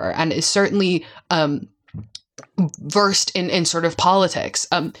clever and is certainly versed in sort of politics.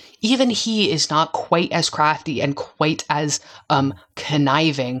 Even he is not quite as crafty and quite as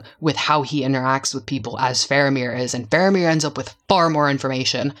conniving with how he interacts with people as Faramir is, and Faramir ends up with far more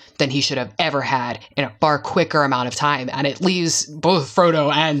information than he should have ever had in a far quicker amount of time, and it leaves both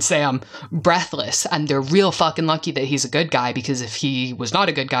Frodo and Sam breathless, and they're real fucking lucky that he's a good guy, because if he was not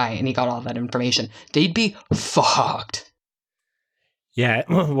a good guy and he got all that information, they'd be fucked. Yeah,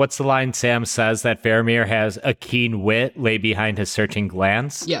 what's the line Sam says that Faramir has a keen wit lay behind his searching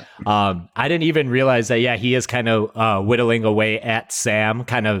glance? Yeah. I didn't even realize that, he is kind of whittling away at Sam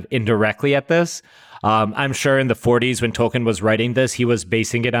kind of indirectly at this. I'm sure in the 40s when Tolkien was writing this, he was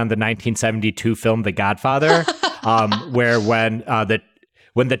basing it on the 1972 film The Godfather, where when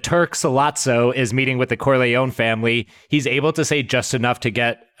the Turk Sollozzo is meeting with the Corleone family, he's able to say just enough to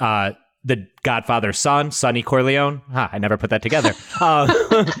get the Godfather's son, Sonny Corleone. I never put that together.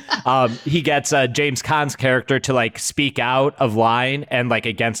 He gets James Caan's character to speak out of line and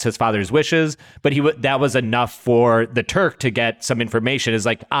against his father's wishes, but that was enough for the Turk to get some information. Is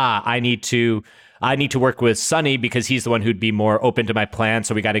I need to work with Sonny because he's the one who'd be more open to my plan.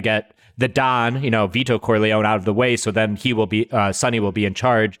 So we got to get the Don, Vito Corleone out of the way. So then Sonny will be in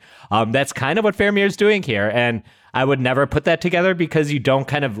charge. That's kind of what Faramir's doing here. And I would never put that together because you don't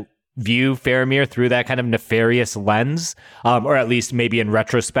kind of view Faramir through that kind of nefarious lens, or at least maybe in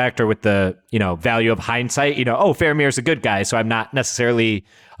retrospect or with the, value of hindsight, Faramir's a good guy. So I'm not necessarily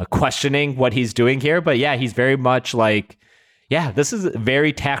questioning what he's doing here, but yeah, he's very much this is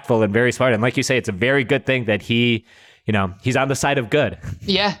very tactful and very smart. And like you say, it's a very good thing that he's on the side of good.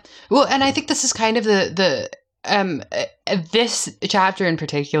 Yeah. Well, and I think this is kind of this chapter in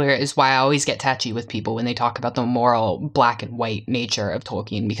particular is why I always get touchy with people when they talk about the moral black and white nature of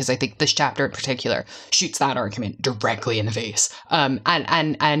Tolkien, because I think this chapter in particular shoots that argument directly in the face. And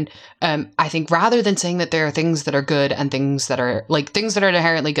I think rather than saying that there are things that are good and things that are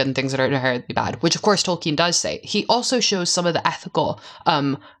inherently good and things that are inherently bad, which of course Tolkien does say, he also shows some of the ethical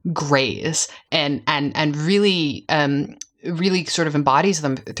grays and really sort of embodies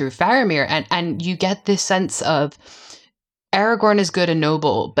them through Faramir, and you get this sense of Aragorn is good and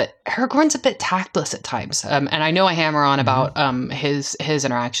noble, but Aragorn's a bit tactless at times. And I know I hammer on about his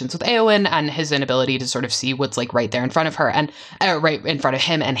interactions with Éowyn and his inability to sort of see what's right there in front of her and right in front of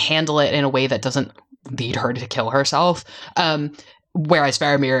him and handle it in a way that doesn't lead her to kill herself. Whereas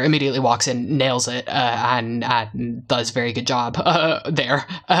Faramir immediately walks in, nails it, and does a very good job there.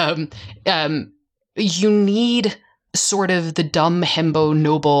 You need sort of the dumb himbo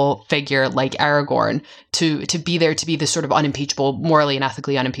noble figure like Aragorn to be there, to be this sort of unimpeachable, morally and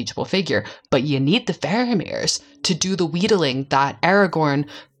ethically unimpeachable figure. But you need the Faramirs to do the wheedling that Aragorn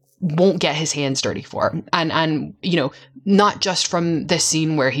won't get his hands dirty for. And not just from this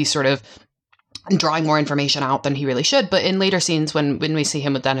scene where he's sort of drawing more information out than he really should, but in later scenes when we see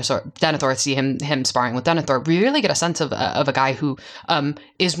him with Denethor, see him sparring with Denethor, we really get a sense of a guy who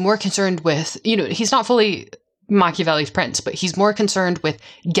is more concerned with, he's not fully Machiavelli's prince, but he's more concerned with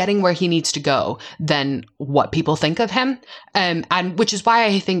getting where he needs to go than what people think of him. And which is why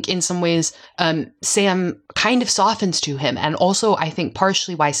I think in some ways Sam kind of softens to him. And also I think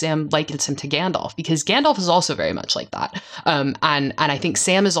partially why Sam likens him to Gandalf, because Gandalf is also very much like that. And I think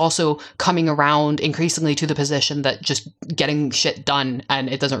Sam is also coming around increasingly to the position that just getting shit done, and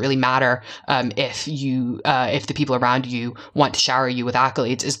it doesn't really matter if the people around you want to shower you with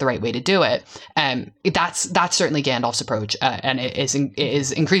accolades, is the right way to do it. That's certainly Gandalf's approach, and it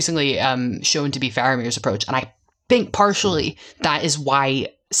is increasingly shown to be Faramir's approach. And I think partially that is why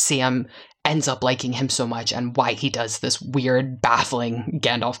Sam ends up liking him so much, and why he does this weird, baffling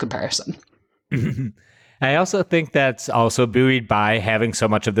Gandalf comparison. I also think that's also buoyed by having so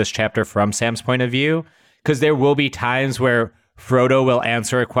much of this chapter from Sam's point of view, because there will be times where Frodo will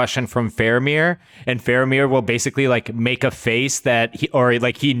answer a question from Faramir, and Faramir will basically like make a face that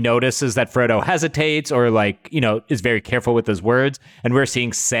he notices that Frodo hesitates or like, you know, is very careful with his words. And we're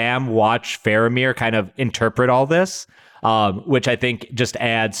seeing Sam watch Faramir kind of interpret all this, which I think just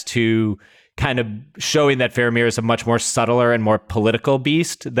adds to kind of showing that Faramir is a much more subtler and more political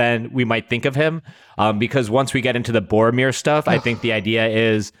beast than we might think of him. Because once we get into the Boromir stuff, I think the idea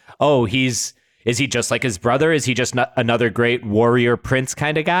is, is he just like his brother? Is he just another great warrior prince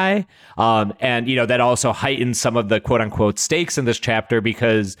kind of guy? And, you know, that also heightens some of the quote unquote stakes in this chapter,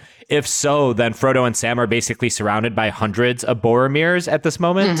 because if so, then Frodo and Sam are basically surrounded by hundreds of Boromirs at this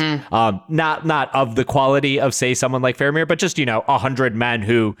moment. Not of the quality of, say, someone like Faramir, but just, you know, 100 men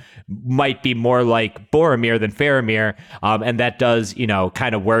who might be more like Boromir than Faramir. And that does, you know,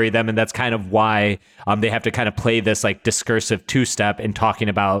 kind of worry them. And that's kind of why they have to kind of play this like discursive two-step in talking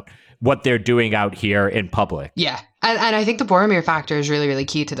about what they're doing out here in public. Yeah. And I think the Boromir factor is really, really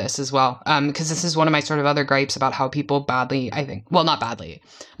key to this as well. Because this is one of my sort of other gripes about how people not badly,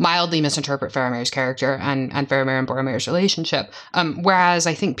 mildly misinterpret Faramir's character and Faramir and Boromir's relationship. Whereas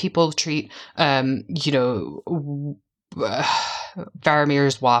I think people treat, Faramir's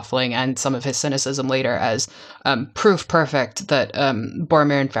waffling and some of his cynicism later as proof perfect that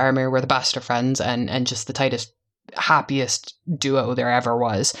Boromir and Faramir were the best of friends and just the tightest, happiest duo there ever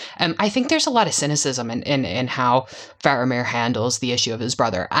was. I think there's a lot of cynicism in how Faramir handles the issue of his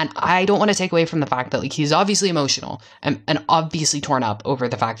brother. And I don't want to take away from the fact that like he's obviously emotional and obviously torn up over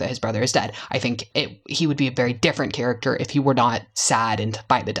the fact that his brother is dead. I think he would be a very different character if he were not saddened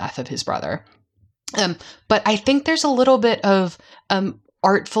by the death of his brother. But I think there's a little bit of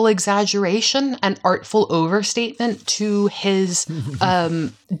artful exaggeration and artful overstatement to his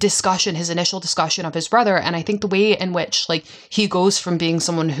his initial discussion of his brother. And I think the way in which like he goes from being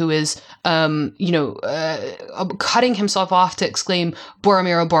someone who is cutting himself off to exclaim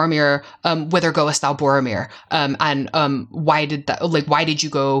Boromir, oh Boromir, whither goest thou, Boromir, and why did you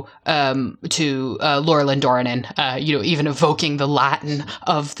go to Lorelin Doranin, even evoking the Latin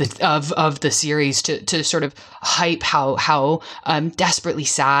of the series to sort of hype how desperately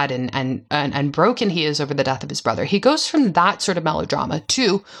sad and broken he is over the death of his brother. He goes from that sort of melodrama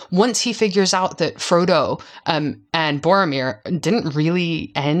to, once he figures out that Frodo and Boromir didn't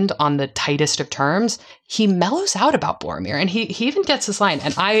really end on the tightest of terms, he mellows out about Boromir, and he even gets this line,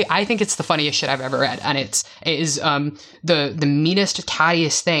 and I think it's the funniest shit I've ever read, and it is the meanest,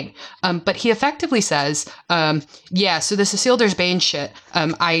 cattiest thing. But he effectively says, so this Isildur's Bane shit,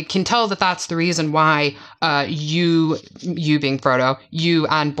 I can tell that that's the reason why you being Frodo, you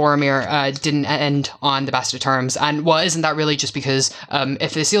and Boromir didn't end on the best of terms. And well, isn't that really just because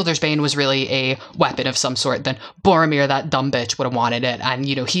if Isildur's Bane was really a weapon of some sort, then Boromir, that dumb bitch, would have wanted it. And,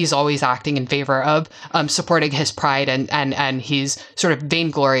 he's always acting in favor of supporting his pride and he's sort of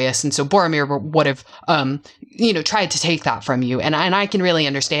vainglorious. And so Boromir would have, tried to take that from you. And I can really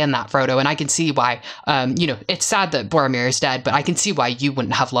understand that, Frodo. And I can see why, it's sad that Boromir is dead, but I can see why you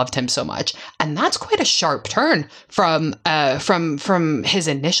wouldn't have loved him so much. And that's quite a sharp turn from his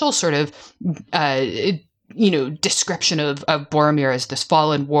initial sort of, description of Boromir as this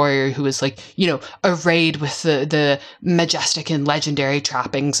fallen warrior who is like, arrayed with the majestic and legendary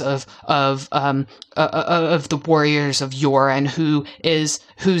trappings of the warriors of yore, and whose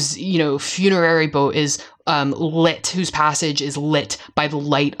funerary boat is lit, whose passage is lit by the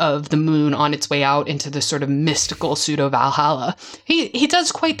light of the moon on its way out into the sort of mystical pseudo Valhalla. He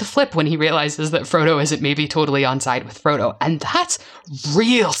does quite the flip when he realizes that Frodo isn't maybe totally on side with Frodo, and that's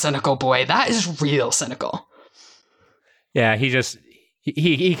real cynical, boy. That is real cynical. Yeah,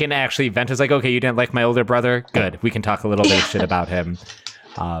 he can actually vent. It's like, okay, you didn't like my older brother? Good. We can talk a little bit of shit about him.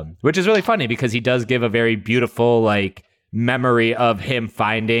 Which is really funny because he does give a very beautiful, like, memory of him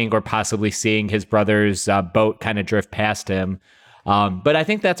finding or possibly seeing his brother's boat kind of drift past him. But I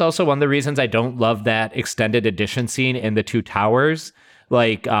think that's also one of the reasons I don't love that extended edition scene in the Two Towers.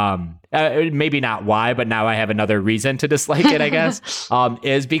 Like, maybe not why, but now I have another reason to dislike it, I guess,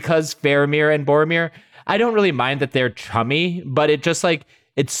 is because Faramir and Boromir, I don't really mind that they're chummy, but it just like,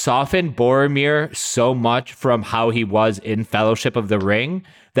 it softened Boromir so much from how he was in Fellowship of the Ring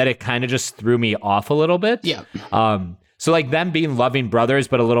that it kind of just threw me off a little bit. Yeah. So like them being loving brothers,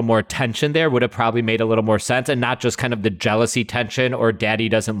 but a little more tension there would have probably made a little more sense, and not just kind of the jealousy tension or daddy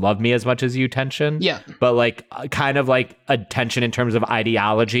doesn't love me as much as you tension. Yeah. But like kind of like a tension in terms of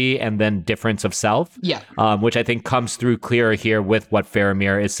ideology and then difference of self. Yeah. Which I think comes through clearer here with what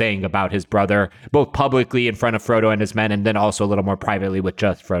Faramir is saying about his brother, both publicly in front of Frodo and his men, and then also a little more privately with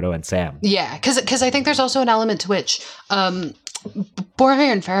just Frodo and Sam. Yeah, because I think there's also an element to which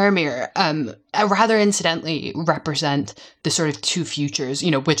Boromir and Faramir, rather incidentally, represent the sort of two futures.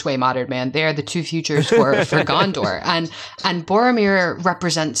 Which way, modern man? They are the two futures for Gondor, and Boromir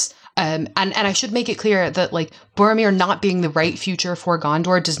represents. And I should make it clear that like Boromir not being the right future for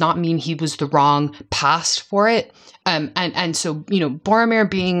Gondor does not mean he was the wrong past for it. And so Boromir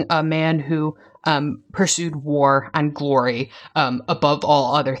being a man who pursued war and glory above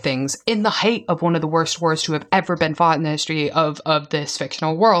all other things in the height of one of the worst wars to have ever been fought in the history of this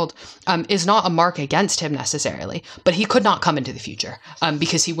fictional world is not a mark against him necessarily, but he could not come into the future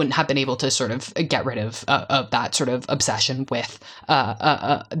because he wouldn't have been able to sort of get rid of that sort of obsession with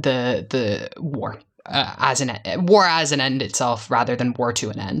the war. War as an end itself rather than war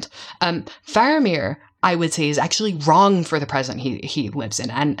to an end. Faramir, I would say, is actually wrong for the present he lives in.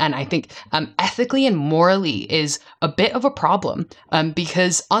 And I think ethically and morally is a bit of a problem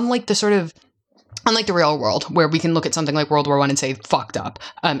because unlike the real world, where we can look at something like World War I and say fucked up,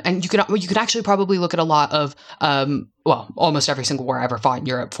 and you could actually probably look at a lot of almost every single war ever fought in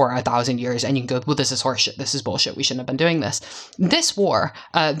Europe for 1,000 years, and you can go, well, this is horseshit, this is bullshit, we shouldn't have been doing this. This war,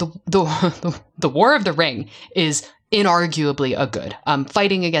 the War of the Ring, is inarguably a good.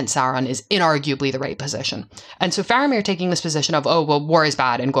 Fighting against Sauron is inarguably the right position. And so Faramir taking this position of, oh, well, war is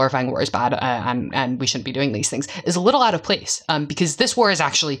bad and glorifying war is bad and we shouldn't be doing these things is a little out of place because this war is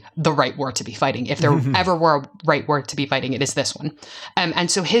actually the right war to be fighting. If there ever were a right war to be fighting, it is this one.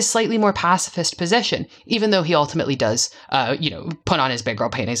 And so his slightly more pacifist position, even though he ultimately does, put on his big girl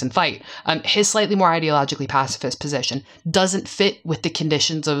panties and fight, his slightly more ideologically pacifist position doesn't fit with the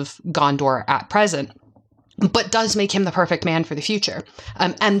conditions of Gondor at present, but does make him the perfect man for the future,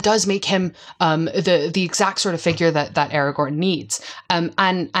 and does make him the exact sort of figure that Aragorn needs. And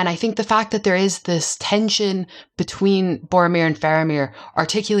I think the fact that there is this tension between Boromir and Faramir,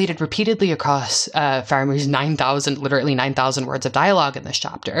 articulated repeatedly across Faramir's 9,000 words of dialogue in this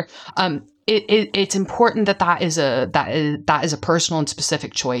chapter, it's important that is a personal and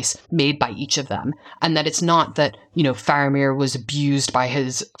specific choice made by each of them, and that it's not that Faramir was abused by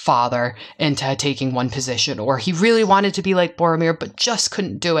his father into taking one position, or he really wanted to be like Boromir but just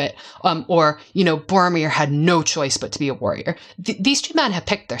couldn't do it, or Boromir had no choice but to be a warrior. These two men have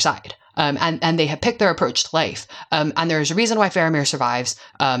picked their side. And they have picked their approach to life. And there's a reason why Faramir survives,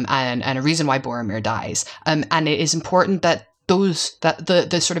 and a reason why Boromir dies. And it is important that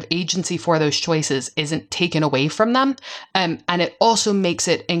the sort of agency for those choices isn't taken away from them. And it also makes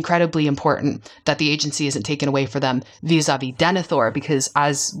it incredibly important that the agency isn't taken away from them vis-a-vis Denethor, because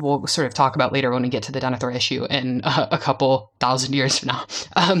as we'll sort of talk about later when we get to the Denethor issue in a couple thousand years from now,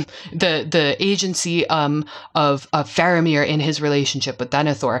 the agency of Faramir in his relationship with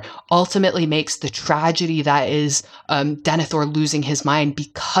Denethor ultimately makes the tragedy that is Denethor losing his mind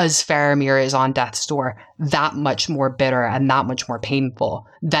because Faramir is on death's door that much more bitter and that much more painful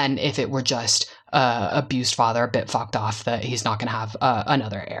than if it were just abused father, a bit fucked off that he's not going to have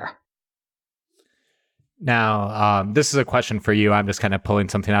another heir. Now, this is a question for you. I'm just kind of pulling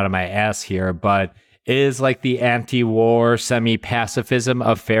something out of my ass here, but is like the anti-war semi-pacifism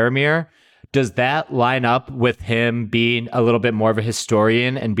of Faramir, does that line up with him being a little bit more of a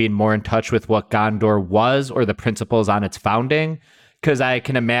historian and being more in touch with what Gondor was or the principles on its founding? Because I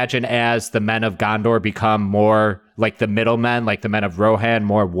can imagine as the men of Gondor become more like the middlemen, like the men of Rohan,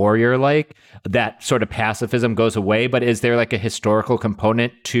 more warrior-like, that sort of pacifism goes away. But is there like a historical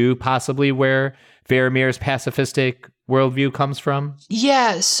component to possibly where Faramir's pacifistic worldview comes from?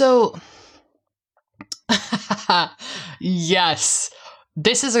 Yeah, so... yes.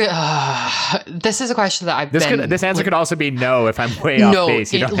 This is a question that I've been... This answer could also be no if I'm way off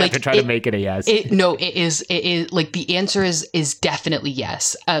base. You don't have to try to make it a yes. It is like the answer is definitely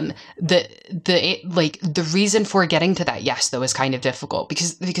yes. The reason for getting to that yes though is kind of difficult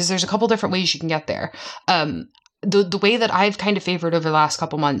because there's a couple different ways you can get there. The way that I've kind of favored over the last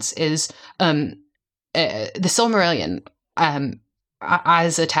couple months is the Silmarillion.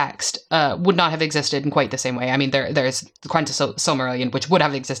 As a text would not have existed in quite the same way. I mean, there's the Quenta Silmarillion, which would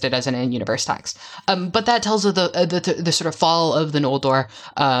have existed as an in-universe text. But that tells of the sort of fall of the Noldor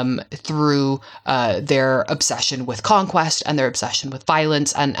through their obsession with conquest and their obsession with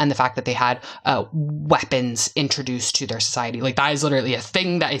violence and the fact that they had weapons introduced to their society. Like, that is literally a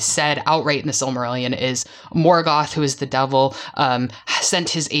thing that is said outright in the Silmarillion is Morgoth, who is the devil, sent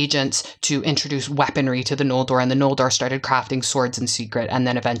his agents to introduce weaponry to the Noldor, and the Noldor started crafting swords in secret, and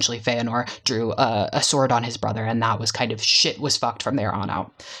then eventually Feanor drew a sword on his brother, and that was kind of shit was fucked from there on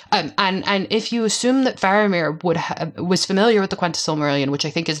out. And if you assume that Faramir was familiar with the Quenta Silmarillion, which I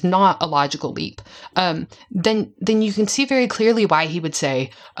think is not a logical leap, then you can see very clearly why he would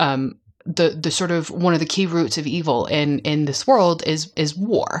say, the sort of one of the key roots of evil in this world is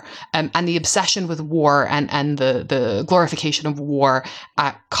war, and the obsession with war and the glorification of war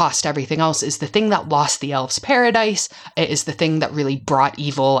at cost everything else is the thing that lost the elves paradise. It is the thing that really brought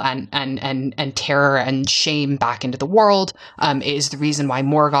evil and terror and shame back into the world. It is the reason why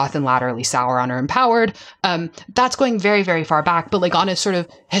Morgoth and latterly Sauron are empowered. That's going very, very far back, but like on a sort of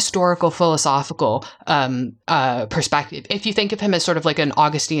historical philosophical perspective, if you think of him as sort of like an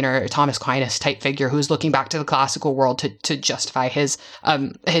Augustine or Thomas Aquinas type figure who's looking back to the classical world to justify his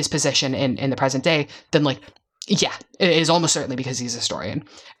position in the present day, then like, yeah, it is almost certainly because he's a historian.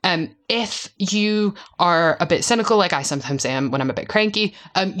 If you are a bit cynical, like I sometimes am when I'm a bit cranky,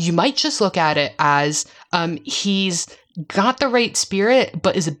 you might just look at it as he's got the right spirit,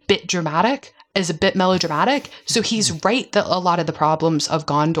 but is a bit dramatic, is a bit melodramatic. So he's right that a lot of the problems of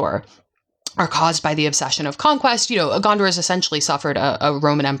Gondor are caused by the obsession of conquest. You know, Gondor has essentially suffered a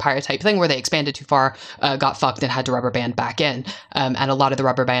Roman Empire type thing where they expanded too far, got fucked, and had to rubber band back in. And a lot of the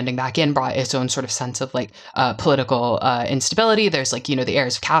rubber banding back in brought its own sort of sense of like political instability. There's like, you know, the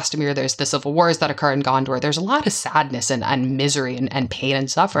heirs of Castamere. There's the civil wars that occur in Gondor. There's a lot of sadness and misery and pain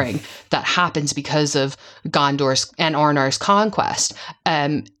and suffering that happens because of Gondor's and Ornar's conquest.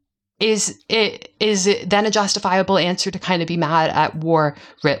 Is it then a justifiable answer to kind of be mad at war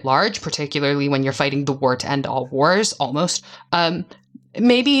writ large, particularly when you're fighting the war to end all wars, almost?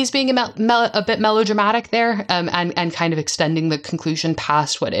 Maybe he's being a bit melodramatic there, and kind of extending the conclusion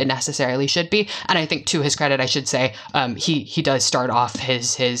past what it necessarily should be. And I think, to his credit, I should say, he does start off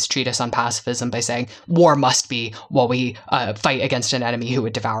his treatise on pacifism by saying, war must be while we fight against an enemy who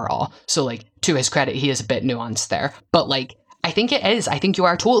would devour all. So, like, to his credit, he is a bit nuanced there. But, like, I think it is. I think you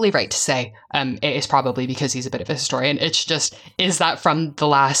are totally right to say it is probably because he's a bit of a historian. It's just, is that from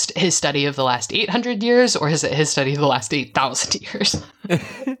his study of the last 800 years, or is it his study of the last 8,000 years?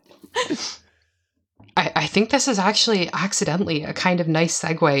 I think this is actually accidentally a kind of nice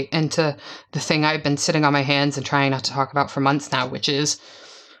segue into the thing I've been sitting on my hands and trying not to talk about for months now, which is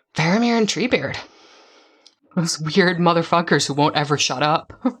Faramir and Treebeard. Those weird motherfuckers who won't ever shut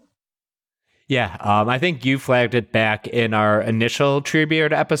up. Yeah, I think you flagged it back in our initial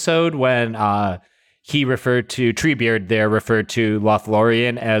Treebeard episode when he referred to Treebeard there, referred to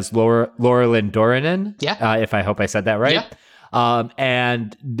Lothlorien as Laurelin Dorinan. Yeah. If I hope I said that right. Yeah.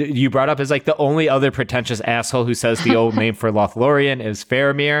 And you brought up as like the only other pretentious asshole who says the old name for Lothlorien is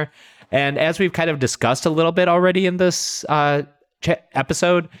Faramir. And as we've kind of discussed a little bit already in this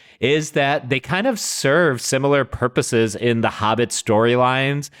episode, is that they kind of serve similar purposes in the Hobbit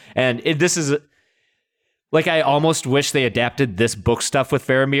storylines. And this is like, I almost wish they adapted this book stuff with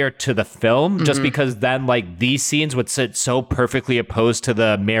Faramir to the film, just because then like these scenes would sit so perfectly opposed to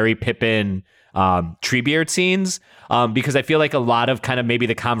the Merry Pippin Treebeard scenes, because I feel like a lot of kind of maybe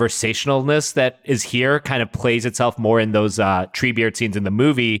the conversationalness that is here kind of plays itself more in those Treebeard scenes in the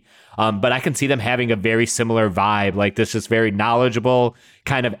movie. But I can see them having a very similar vibe, like this just very knowledgeable,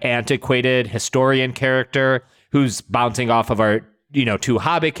 kind of antiquated historian character who's bouncing off of our, you know, two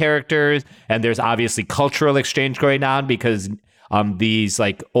Hobbit characters. And there's obviously cultural exchange going on because these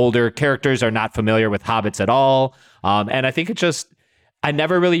like older characters are not familiar with hobbits at all. And I think it just, I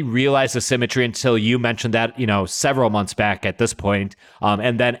never really realized the symmetry until you mentioned that, you know, several months back at this point.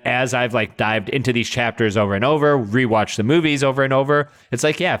 And then as I've like dived into these chapters over and over, rewatched the movies over and over, it's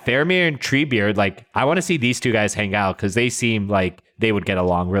like, yeah, Faramir and Treebeard, like I want to see these two guys hang out because they seem like they would get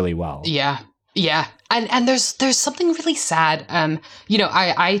along really well. Yeah. Yeah. And there's something really sad. You know,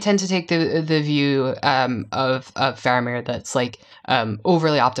 I tend to take the view of Faramir that's like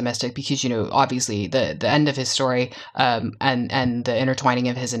overly optimistic because, you know, obviously the end of his story and the intertwining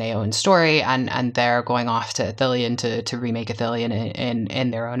of his and Eowyn's story and their going off to Ithilien to remake Ithilien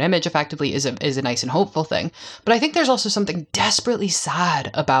in their own image effectively is a nice and hopeful thing. But I think there's also something desperately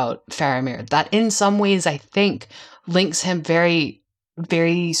sad about Faramir that in some ways I think links him very,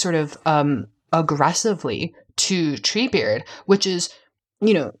 very sort of aggressively to Treebeard, which is,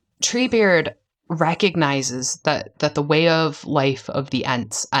 you know, Treebeard recognizes that the way of life of the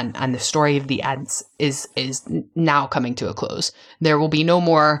Ents and the story of the Ents is now coming to a close. There will be no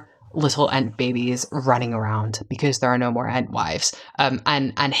more little Ent babies running around because there are no more Ent wives.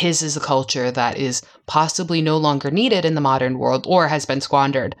 And his is a culture that is possibly no longer needed in the modern world or has been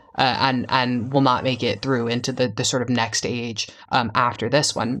squandered and will not make it through into the sort of next age after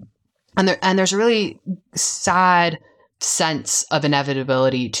this one. And there's a really sad sense of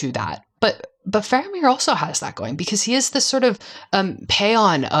inevitability to that. But Faramir also has that going because he is this sort of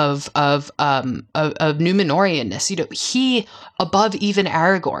paean of Numenorianness. You know, he above even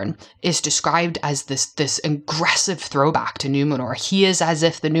Aragorn, is described as this aggressive throwback to Numenor. He is as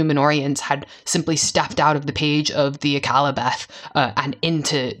if the Numenorians had simply stepped out of the page of the Akallabeth and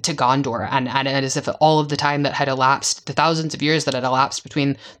into Gondor, and as if all of the time that had elapsed, the thousands of years that had elapsed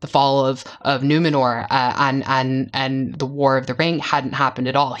between the fall of Numenor and the War of the Ring hadn't happened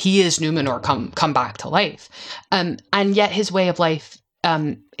at all. He is Numenor come back to life, and yet his way of life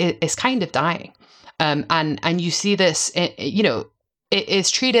is kind of dying. And you see this, you know, it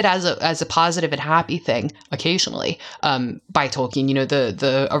is treated as a positive and happy thing occasionally by Tolkien. You know,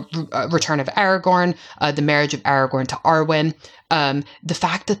 the return of Aragorn, the marriage of Aragorn to Arwen, the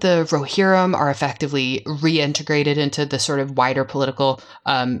fact that the Rohirrim are effectively reintegrated into the sort of wider political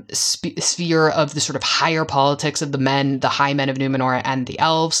sphere of the sort of higher politics of the high men of Numenor and the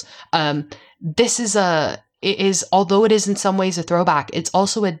elves. This is although it is in some ways a throwback, it's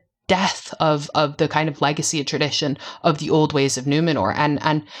also a death of the kind of legacy and tradition of the old ways of Numenor.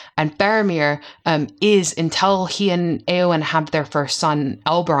 And Faramir is, until he and Éowyn have their first son,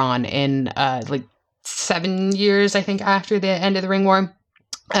 Elberon, in like 7 years, I think, after the end of the Ring War,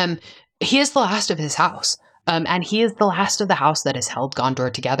 he is the last of his house. And he is the last of the house that has held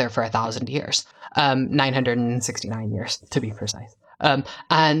Gondor together for 1,000 years, 969 years to be precise.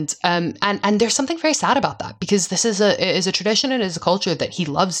 And there's something very sad about that, because this is a tradition and is a culture that he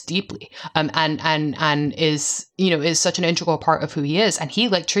loves deeply, and is, you know, is such an integral part of who he is. And he,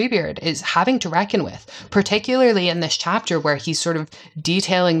 like Treebeard, is having to reckon with, particularly in this chapter where he's sort of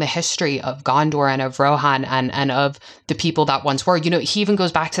detailing the history of Gondor and of Rohan and of the people that once were. You know, he even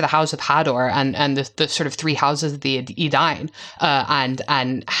goes back to the House of Hador and the sort of three houses of the Edain,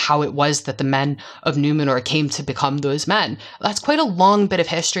 and how it was that the men of Numenor came to become those men. That's quite a long bit of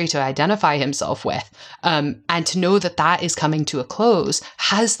history to identify himself with, and to know that is coming to a close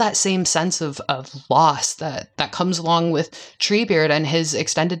has that same sense of loss that comes along with Treebeard and his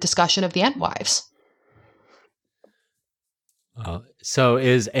extended discussion of the Entwives. So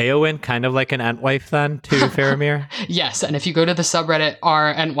is Éowyn kind of like an Entwife then to Faramir? Yes, and if you go to the subreddit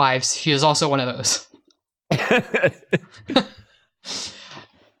r Entwives, he is also one of those.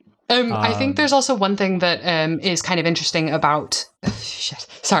 I think there's also one thing that is kind of interesting about... shit.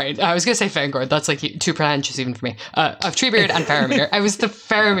 Sorry, I was going to say Fangorn. That's like too pretentious even for me. Of Treebeard and Faramir. I was the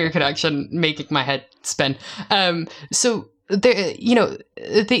Faramir connection making my head spin. So, you know,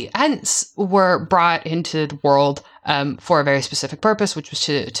 the Ents were brought into the world for a very specific purpose, which was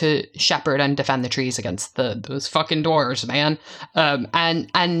to shepherd and defend the trees against those fucking doors, man.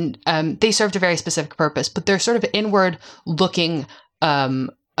 And they served a very specific purpose, but they're sort of inward-looking...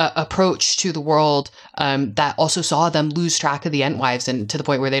 approach to the world that also saw them lose track of the Entwives, and to the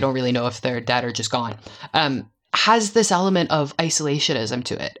point where they don't really know if they're dead or just gone, has this element of isolationism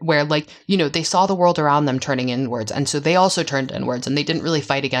to it, where, like, you know, they saw the world around them turning inwards, and so they also turned inwards, and they didn't really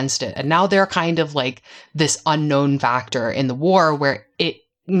fight against it. And now they're kind of like this unknown factor in the war, where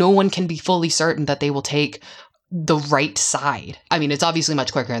no one can be fully certain that they will take the right side. I mean, it's obviously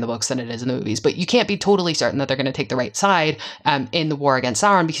much quicker in the books than it is in the movies, but you can't be totally certain that they're going to take the right side in the war against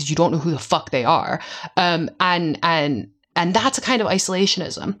Sauron, because you don't know who the fuck they are. And that's a kind of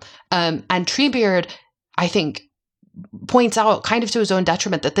isolationism. And Treebeard, I think, points out, kind of to his own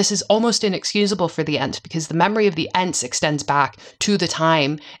detriment, that this is almost inexcusable for the Ent, because the memory of the Ents extends back to the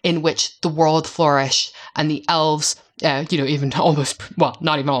time in which the world flourished and the elves, you know, even almost, well,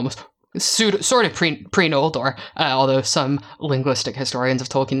 not even almost, sort of pre-Noldor, although some linguistic historians of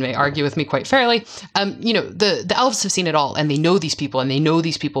Tolkien may argue with me quite fairly. You know, the elves have seen it all, and they know these people, and they know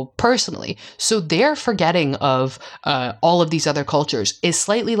these people personally. So their forgetting of all of these other cultures is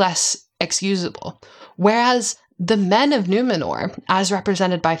slightly less excusable. Whereas the men of Numenor, as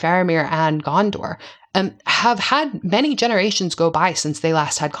represented by Faramir and Gondor, have had many generations go by since they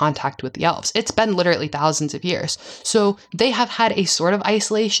last had contact with the elves. It's been literally thousands of years. So they have had a sort of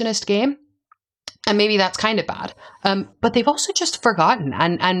isolationist game, and maybe that's kind of bad. But they've also just forgotten,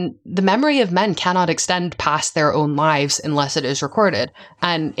 and the memory of men cannot extend past their own lives unless it is recorded.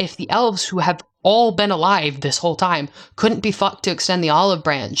 And if the elves, who have all been alive this whole time, couldn't be fucked to extend the olive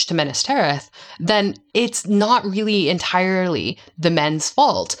branch to Minas Tirith, then it's not really entirely the men's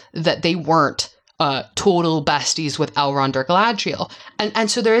fault that they weren't total besties with Elrond or Galadriel. And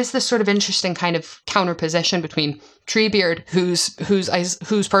so there is this sort of interesting kind of counterposition between Treebeard,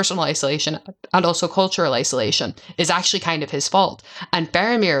 whose personal isolation and also cultural isolation is actually kind of his fault, and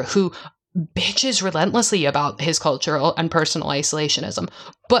Faramir, who bitches relentlessly about his cultural and personal isolationism,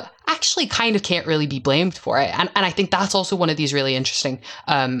 but actually kind of can't really be blamed for it. And I think that's also one of these really interesting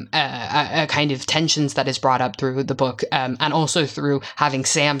kind of tensions that is brought up through the book, and also through having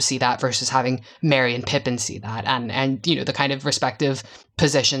Sam see that versus having Merry and Pippin see that, and you know, the kind of respective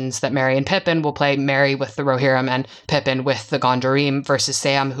positions that Merry and Pippin will play, Merry with the Rohirrim and Pippin with the Gondorim, versus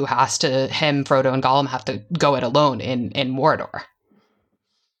Sam, who has to, him, Frodo, and Gollum have to go it alone in Mordor.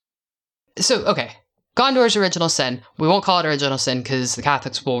 So, okay, Gondor's original sin. We won't call it original sin because the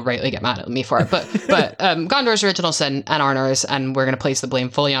Catholics will rightly get mad at me for it. But Gondor's original sin and Arnor's, and we're going to place the blame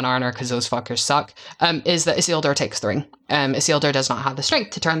fully on Arnor because those fuckers suck, is that Isildur takes the ring. Isildur does not have the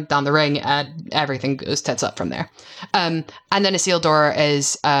strength to turn down the ring, and everything goes tits up from there. And then Isildur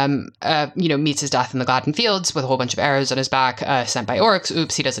is, meets his death in the Gladden Fields with a whole bunch of arrows on his back, sent by orcs.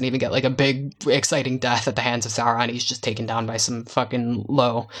 Oops, he doesn't even get like a big, exciting death at the hands of Sauron. He's just taken down by some fucking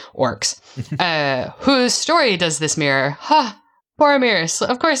low orcs. Whose story does this mirror? Boromir's.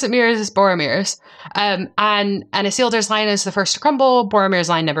 Of course it mirrors Boromir's. And Isildur's line is the first to crumble. Boromir's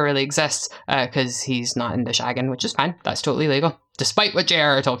line never really exists because he's not into shagging, which is fine. That's totally legal, despite what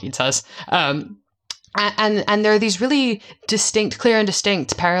J.R.R. Tolkien says. And there are these really clear and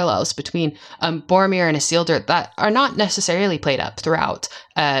distinct parallels between Boromir and Isildur that are not necessarily played up throughout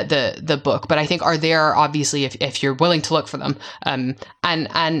the book, but I think are there obviously if you're willing to look for them. And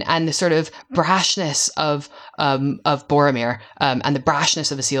the sort of brashness of Boromir and the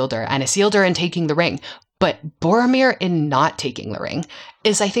brashness of Isildur, and Isildur in taking the ring, but Boromir in not taking the ring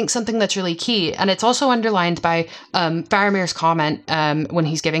is, I think, something that's really key. And it's also underlined by Faramir's comment when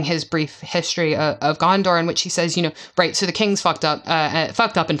he's giving his brief history of Gondor, in which he says, right, so the kings fucked up and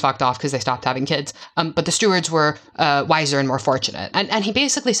fucked off because they stopped having kids. But the stewards were wiser and more fortunate. And he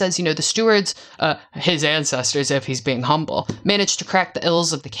basically says, the stewards, his ancestors, if he's being humble, managed to correct the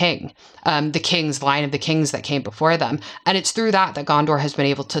ills of the king, the line of the kings that came before them. And it's through that Gondor has been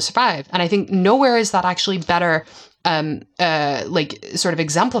able to survive. And I think nowhere is that actually better sort of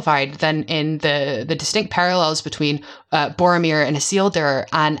exemplified than in the distinct parallels between Boromir and Isildur,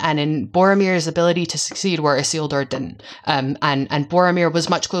 and in Boromir's ability to succeed where Isildur didn't. And Boromir was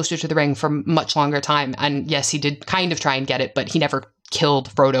much closer to the ring for much longer time. And yes, he did kind of try and get it, but he never killed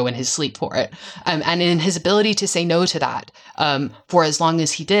Frodo in his sleep for it. And in his ability to say no to that for as long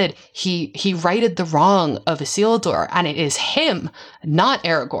as he did, he righted the wrong of Isildur. And it is him, not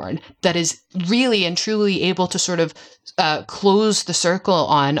Aragorn, that is really and truly able to sort of close the circle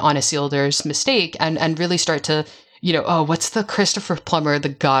on Isildur's mistake and really start to, what's the Christopher Plummer, the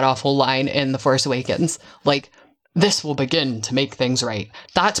god-awful line in The Force Awakens? Like, this will begin to make things right.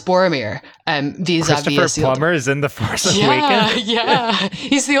 That's Boromir. Vis-a-vis Christopher Isildur. Plummer is in The Force Awakens? Yeah.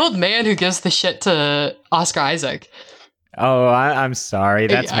 He's the old man who gives the shit to Oscar Isaac. Oh, I'm sorry.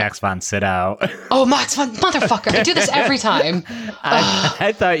 That's Max von Sydow. Oh, Max von motherfucker! I do this every time.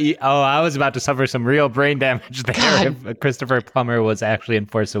 I thought I was about to suffer some real brain damage there God. if Christopher Plummer was actually in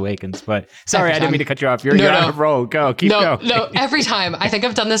Force Awakens. But sorry, Every I didn't time. mean to cut you off. You're on a roll. Go, keep going. No, every time. I think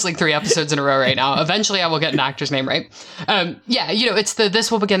I've done this like 3 episodes in a row right now. Eventually I will get an actor's name right. It's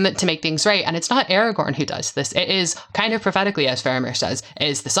this will begin to make things right. And it's not Aragorn who does this. It is kind of prophetically, as Faramir says, it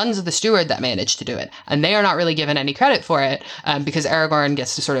is the sons of the steward that managed to do it. And they are not really given any credit for it. Because Aragorn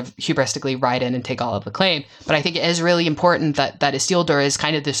gets to sort of hubristically ride in and take all of the claim. But I think it is really important that Isildur is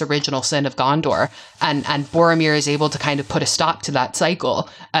kind of this original sin of Gondor, and Boromir is able to kind of put a stop to that cycle.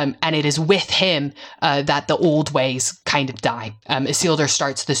 And it is with him that the old ways kind of die. Isildur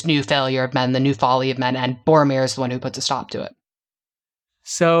starts this new failure of men, the new folly of men, and Boromir is the one who puts a stop to it.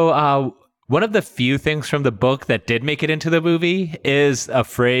 So, one of the few things from the book that did make it into the movie is a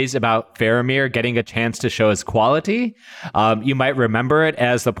phrase about Faramir getting a chance to show his quality. You might remember it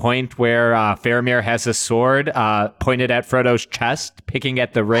as the point where Faramir has a sword pointed at Frodo's chest, picking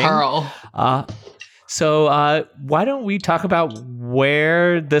at the ring. Pearl. So why don't we talk about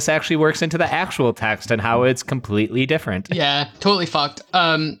where this actually works into the actual text and how it's completely different? Yeah, totally fucked.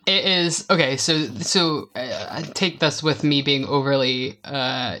 It is okay. So I take this with me being overly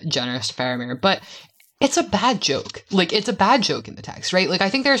generous to Faramir, but it's a bad joke. Like, it's a bad joke in the text, right? Like, I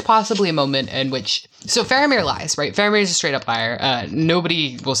think there's possibly a moment in which... So Faramir lies, right? Faramir is a straight up liar.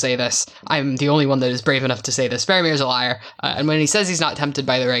 Nobody will say this. I'm the only one that is brave enough to say this. Faramir is a liar. And when he says he's not tempted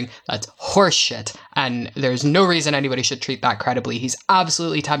by the ring, that's horseshit. and there's no reason anybody should treat that credibly. He's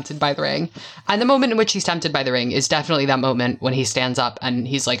absolutely tempted by the ring. And the moment in which he's tempted by the ring is definitely that moment when he stands up and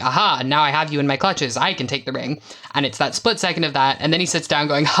he's like, aha, now I have you in my clutches. I can take the ring. And it's that split second of that. And then he sits down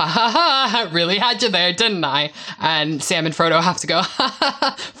going, ha ha ha, really had you there, didn't I? And Sam and Frodo have to go, ha ha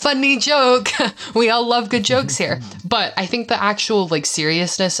ha, funny joke. We all love good jokes here. But I think the actual like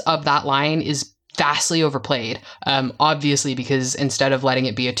seriousness of that line is vastly overplayed, obviously, because instead of letting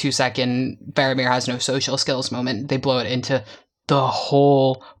it be a 2-second Faramir has no social skills moment, they blow it into the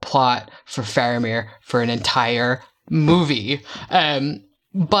whole plot for Faramir for an entire movie.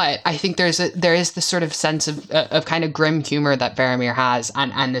 But I think there is this sort of sense of kind of grim humor that Faramir has,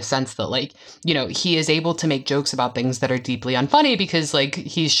 and the sense that, like, you know, he is able to make jokes about things that are deeply unfunny because, like,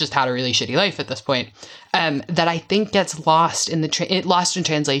 he's just had a really shitty life at this point. That I think gets lost in lost in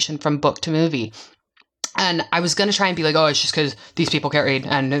translation from book to movie. And I was going to try and be like, oh, it's just because these people can't read,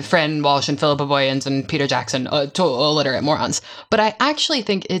 and Fran Walsh and Philippa Boyens and Peter Jackson, total illiterate morons. But I actually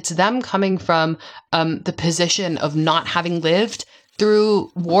think it's them coming from the position of not having lived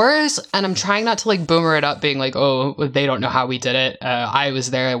through wars, and I'm trying not to like boomer it up being like, oh, they don't know how we did it. I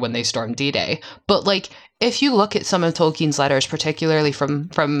was there when they stormed D-Day. But like, if you look at some of Tolkien's letters, particularly from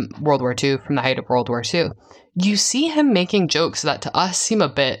World War II, from the height of World War II, you see him making jokes that to us seem a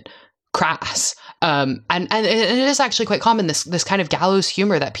bit crass. And it is actually quite common, this kind of gallows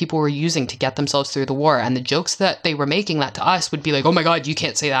humor that people were using to get themselves through the war, and the jokes that they were making that to us would be like, oh my god, you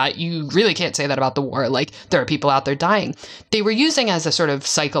can't say that, you really can't say that about the war, like, there are people out there dying. They were using as a sort of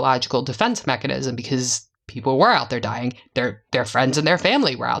psychological defense mechanism because people were out there dying, their friends and their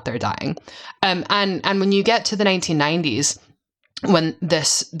family were out there dying. And when you get to the 1990s, when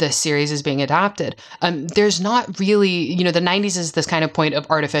this series is being adapted, there's not really, you know, the 90s is this kind of point of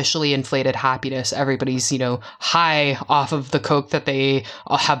artificially inflated happiness. Everybody's, you know, high off of the coke that they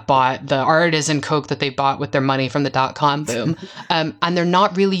have bought, the artisan coke that they bought with their money from the dot-com boom. And they're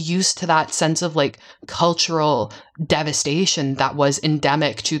not really used to that sense of like cultural devastation that was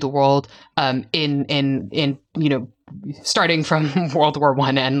endemic to the world in you know, starting from World War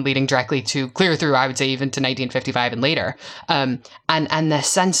I and leading directly to clear through, I would say, even to 1955 and later. And the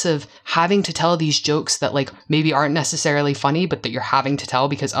sense of having to tell these jokes that like maybe aren't necessarily funny, but that you're having to tell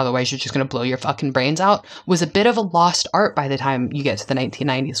because otherwise you're just going to blow your fucking brains out, was a bit of a lost art by the time you get to the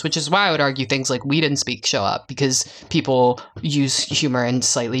 1990s, which is why I would argue things like We Didn't Speak show up, because people use humor in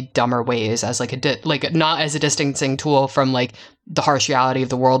slightly dumber ways as like not as a distancing tool from like the harsh reality of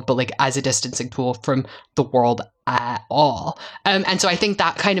the world, but like as a distancing tool from the world at all. And so I think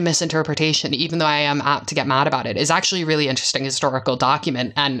that kind of misinterpretation, even though I am apt to get mad about it, is actually a really interesting historical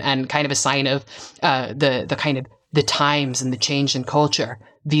document and kind of a sign of the kind of the times and the change in culture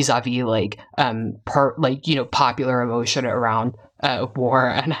vis-a-vis like popular emotion around war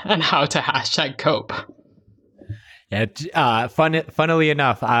and how to hashtag cope. Yeah, funnily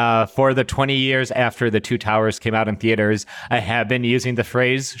enough, for the 20 years after The Two Towers came out in theaters, I have been using the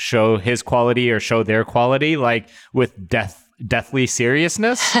phrase "show his quality" or "show their quality," like with deathly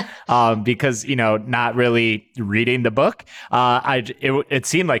seriousness, because, you know, not really reading the book, it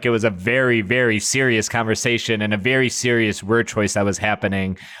seemed like it was a very, very serious conversation and a very serious word choice that was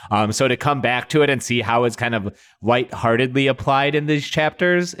happening. So to come back to it and see how it's kind of lightheartedly applied in these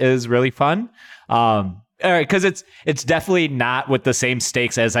chapters is really fun. Because it's definitely not with the same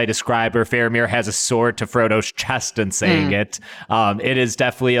stakes as I described, where Faramir has a sword to Frodo's chest and saying it. It is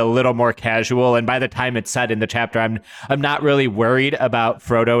definitely a little more casual, and by the time it's said in the chapter, I'm not really worried about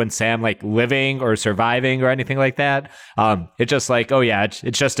Frodo and Sam like living or surviving or anything like that. It's just like, oh yeah,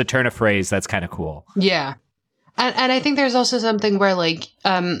 it's just a turn of phrase that's kind of cool. Yeah, and I think there's also something where like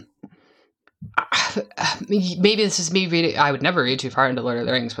maybe this is me reading, I would never read too far into Lord of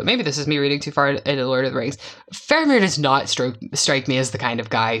the Rings, but maybe this is me reading too far into Lord of the Rings. Faramir does not strike me as the kind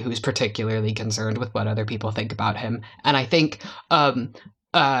of guy who's particularly concerned with what other people think about him. And I think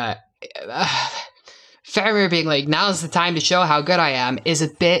Faramir being like, now's the time to show how good I am is a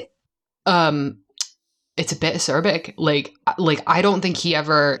bit it's a bit acerbic. Like I don't think he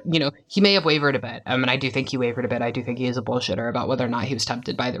ever, you know, he may have wavered a bit. And I do think he wavered a bit. I do think he is a bullshitter about whether or not he was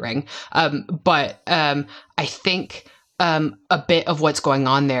tempted by the ring. But I think a bit of what's going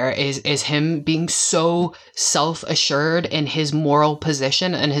on there is him being so self-assured in his moral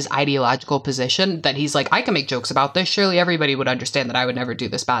position and his ideological position that he's like, I can make jokes about this. Surely everybody would understand that I would never do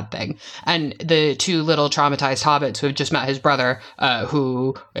this bad thing. And the two little traumatized hobbits who have just met his brother,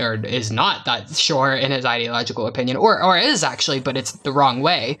 who is not that sure in his ideological opinion, or is actually, but it's the wrong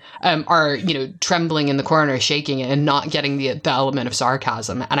way, are, you know, trembling in the corner, shaking it, and not getting the element of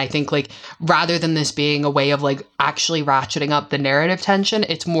sarcasm. And I think, like, rather than this being a way of like actually ratcheting up the narrative tension.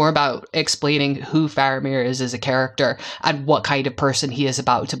 It's more about explaining who Faramir is as a character and what kind of person he is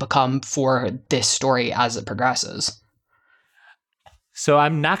about to become for this story as it progresses. So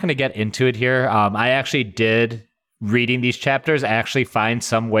I'm not going to get into it here. I actually did, reading these chapters, I actually find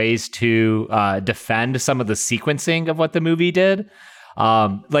some ways to defend some of the sequencing of what the movie did.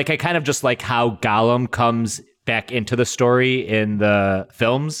 Like, I kind of just like how Gollum comes back into the story in the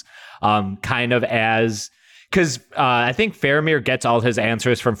films, kind of as... Because I think Faramir gets all his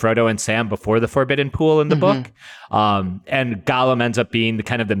answers from Frodo and Sam before the Forbidden Pool in the book. And Gollum ends up being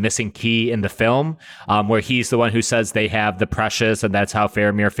kind of the missing key in the film, where he's the one who says they have the precious, and that's how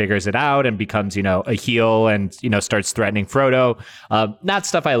Faramir figures it out and becomes, a heel and, starts threatening Frodo. Not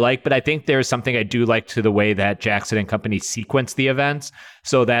stuff I like, but I think there's something I do like to the way that Jackson and company sequence the events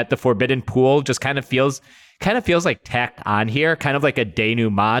so that the Forbidden Pool just kind of feels like tacked on here, kind of like a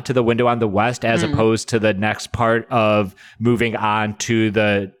denouement to the Window on the West, as opposed to the next part of moving on to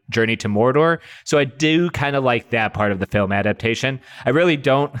the journey to Mordor. So I do kind of like that part of the film adaptation. I really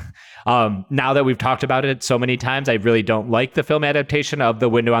don't, now that we've talked about it so many times, I really don't like the film adaptation of the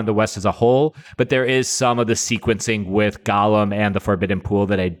Window on the West as a whole, but there is some of the sequencing with Gollum and the Forbidden Pool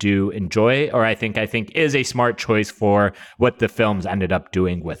that I do enjoy, or I think is a smart choice for what the films ended up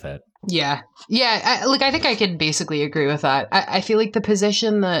doing with it. Yeah. I think I can basically agree with that. I feel like the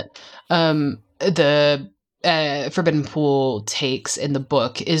position that the Forbidden Pool takes in the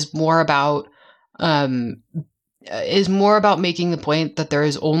book is more about making the point that there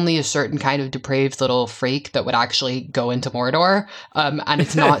is only a certain kind of depraved little freak that would actually go into Mordor, and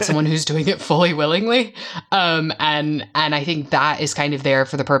it's not someone who's doing it fully willingly. And I think that is kind of there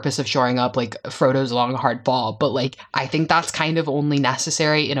for the purpose of shoring up like Frodo's long hard fall. But like, I think that's kind of only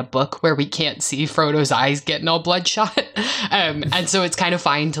necessary in a book where we can't see Frodo's eyes getting all bloodshot. And so it's kind of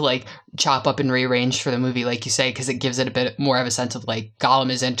fine to like chop up and rearrange for the movie, like you say, because it gives it a bit more of a sense of like Gollum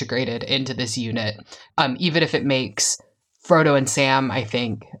is integrated into this unit, even if it makes Frodo and Sam, I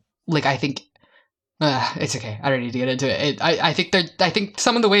think it's okay. I don't need to get into it. I think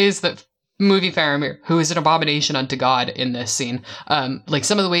some of the ways that movie Faramir, who is an abomination unto God in this scene, like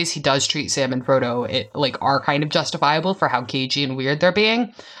some of the ways he does treat Sam and Frodo, it like are kind of justifiable for how cagey and weird they're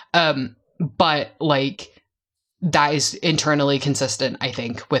being, but like, that is internally consistent, I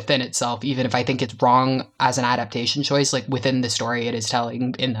think, within itself, even if I think it's wrong as an adaptation choice, like within the story it is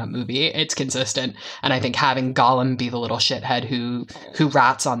telling in that movie, it's consistent. And I think having Gollum be the little shithead who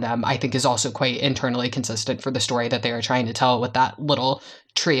rats on them, I think is also quite internally consistent for the story that they are trying to tell with that little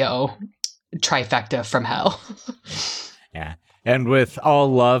trio trifecta from hell. Yeah. And with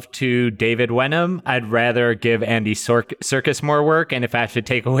all love to David Wenham, I'd rather give Andy Serkis more work. And if I have to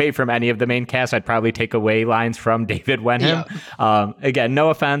take away from any of the main cast, I'd probably take away lines from David Wenham. Yeah. Again, no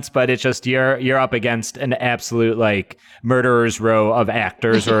offense, but it's just you're up against an absolute like murderer's row of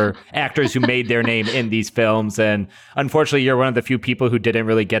actors or actors who made their name in these films. And unfortunately, you're one of the few people who didn't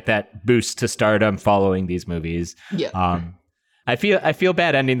really get that boost to stardom following these movies. Yeah. I feel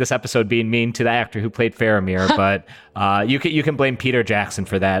bad ending this episode being mean to the actor who played Faramir, but you can blame Peter Jackson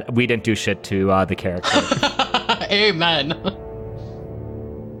for that. We didn't do shit to the character. Amen.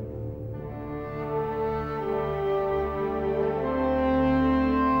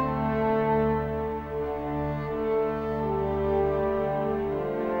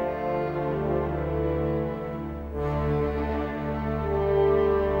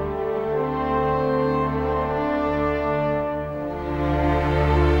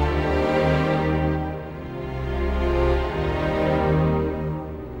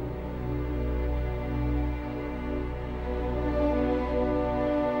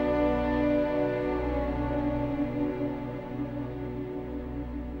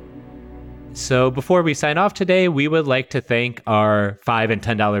 So before we sign off today, we would like to thank our $5 and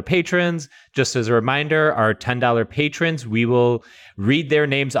 $10 patrons. Just as a reminder, our $10 patrons, we will read their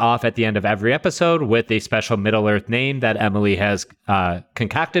names off at the end of every episode with a special Middle-earth name that Emily has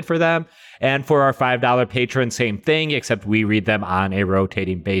concocted for them. And for our $5 patrons, same thing, except we read them on a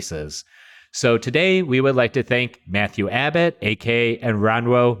rotating basis. So today, we would like to thank Matthew Abbott, a.k.a.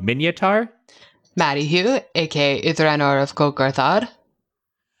 Enranwo Minyatar. Maddie Hugh, a.k.a. Idranor of Golgarthar.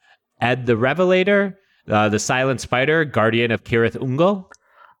 Ed the Revelator, the Silent Spider, Guardian of Kirith Ungol.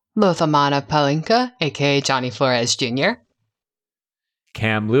 Lothamana Palinka, a.k.a. Johnny Flores Jr.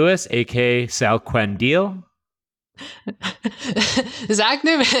 Cam Lewis, a.k.a. Sal Quendil. Zach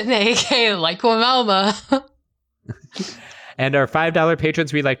Newman, a.k.a. Lycomelma. And our $5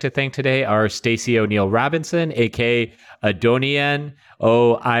 patrons we'd like to thank today are Stacey O'Neill Robinson, a.k.a. Adonian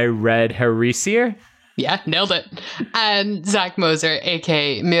I Read Herisir. Yeah, nailed it. And Zach Moser,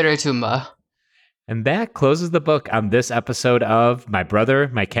 a.k.a. Miratumba. And that closes the book on this episode of My Brother,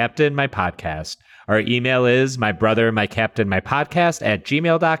 My Captain, My Podcast. Our email is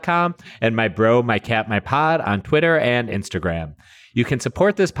mybrothermycaptainmypodcast@gmail.com and mybro, on Twitter and Instagram. You can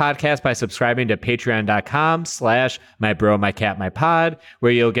support this podcast by subscribing to patreon.com/mybro,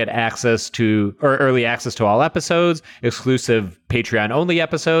 where you'll get early access to all episodes, exclusive Patreon-only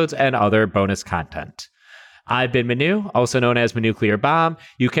episodes, and other bonus content. I've been Manu, also known as Manuclear Bomb.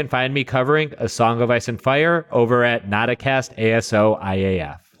 You can find me covering A Song of Ice and Fire over at Notacast ASO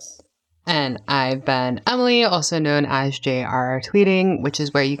IAF. And I've been Emily, also known as JR Tweeting, which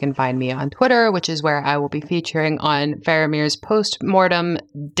is where you can find me on Twitter, which is where I will be featuring on Faramir's post-mortem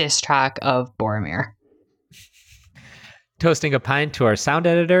diss track of Boromir. Toasting a pint to our sound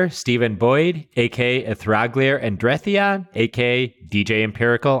editor, Stephen Boyd, a.k.a. Ithraglier and Drethion, a.k.a. DJ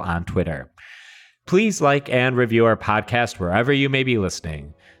Empirical on Twitter. Please like and review our podcast wherever you may be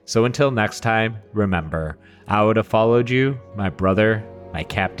listening. So until next time, remember, I would have followed you, my brother, my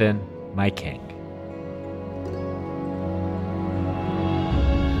captain, my king.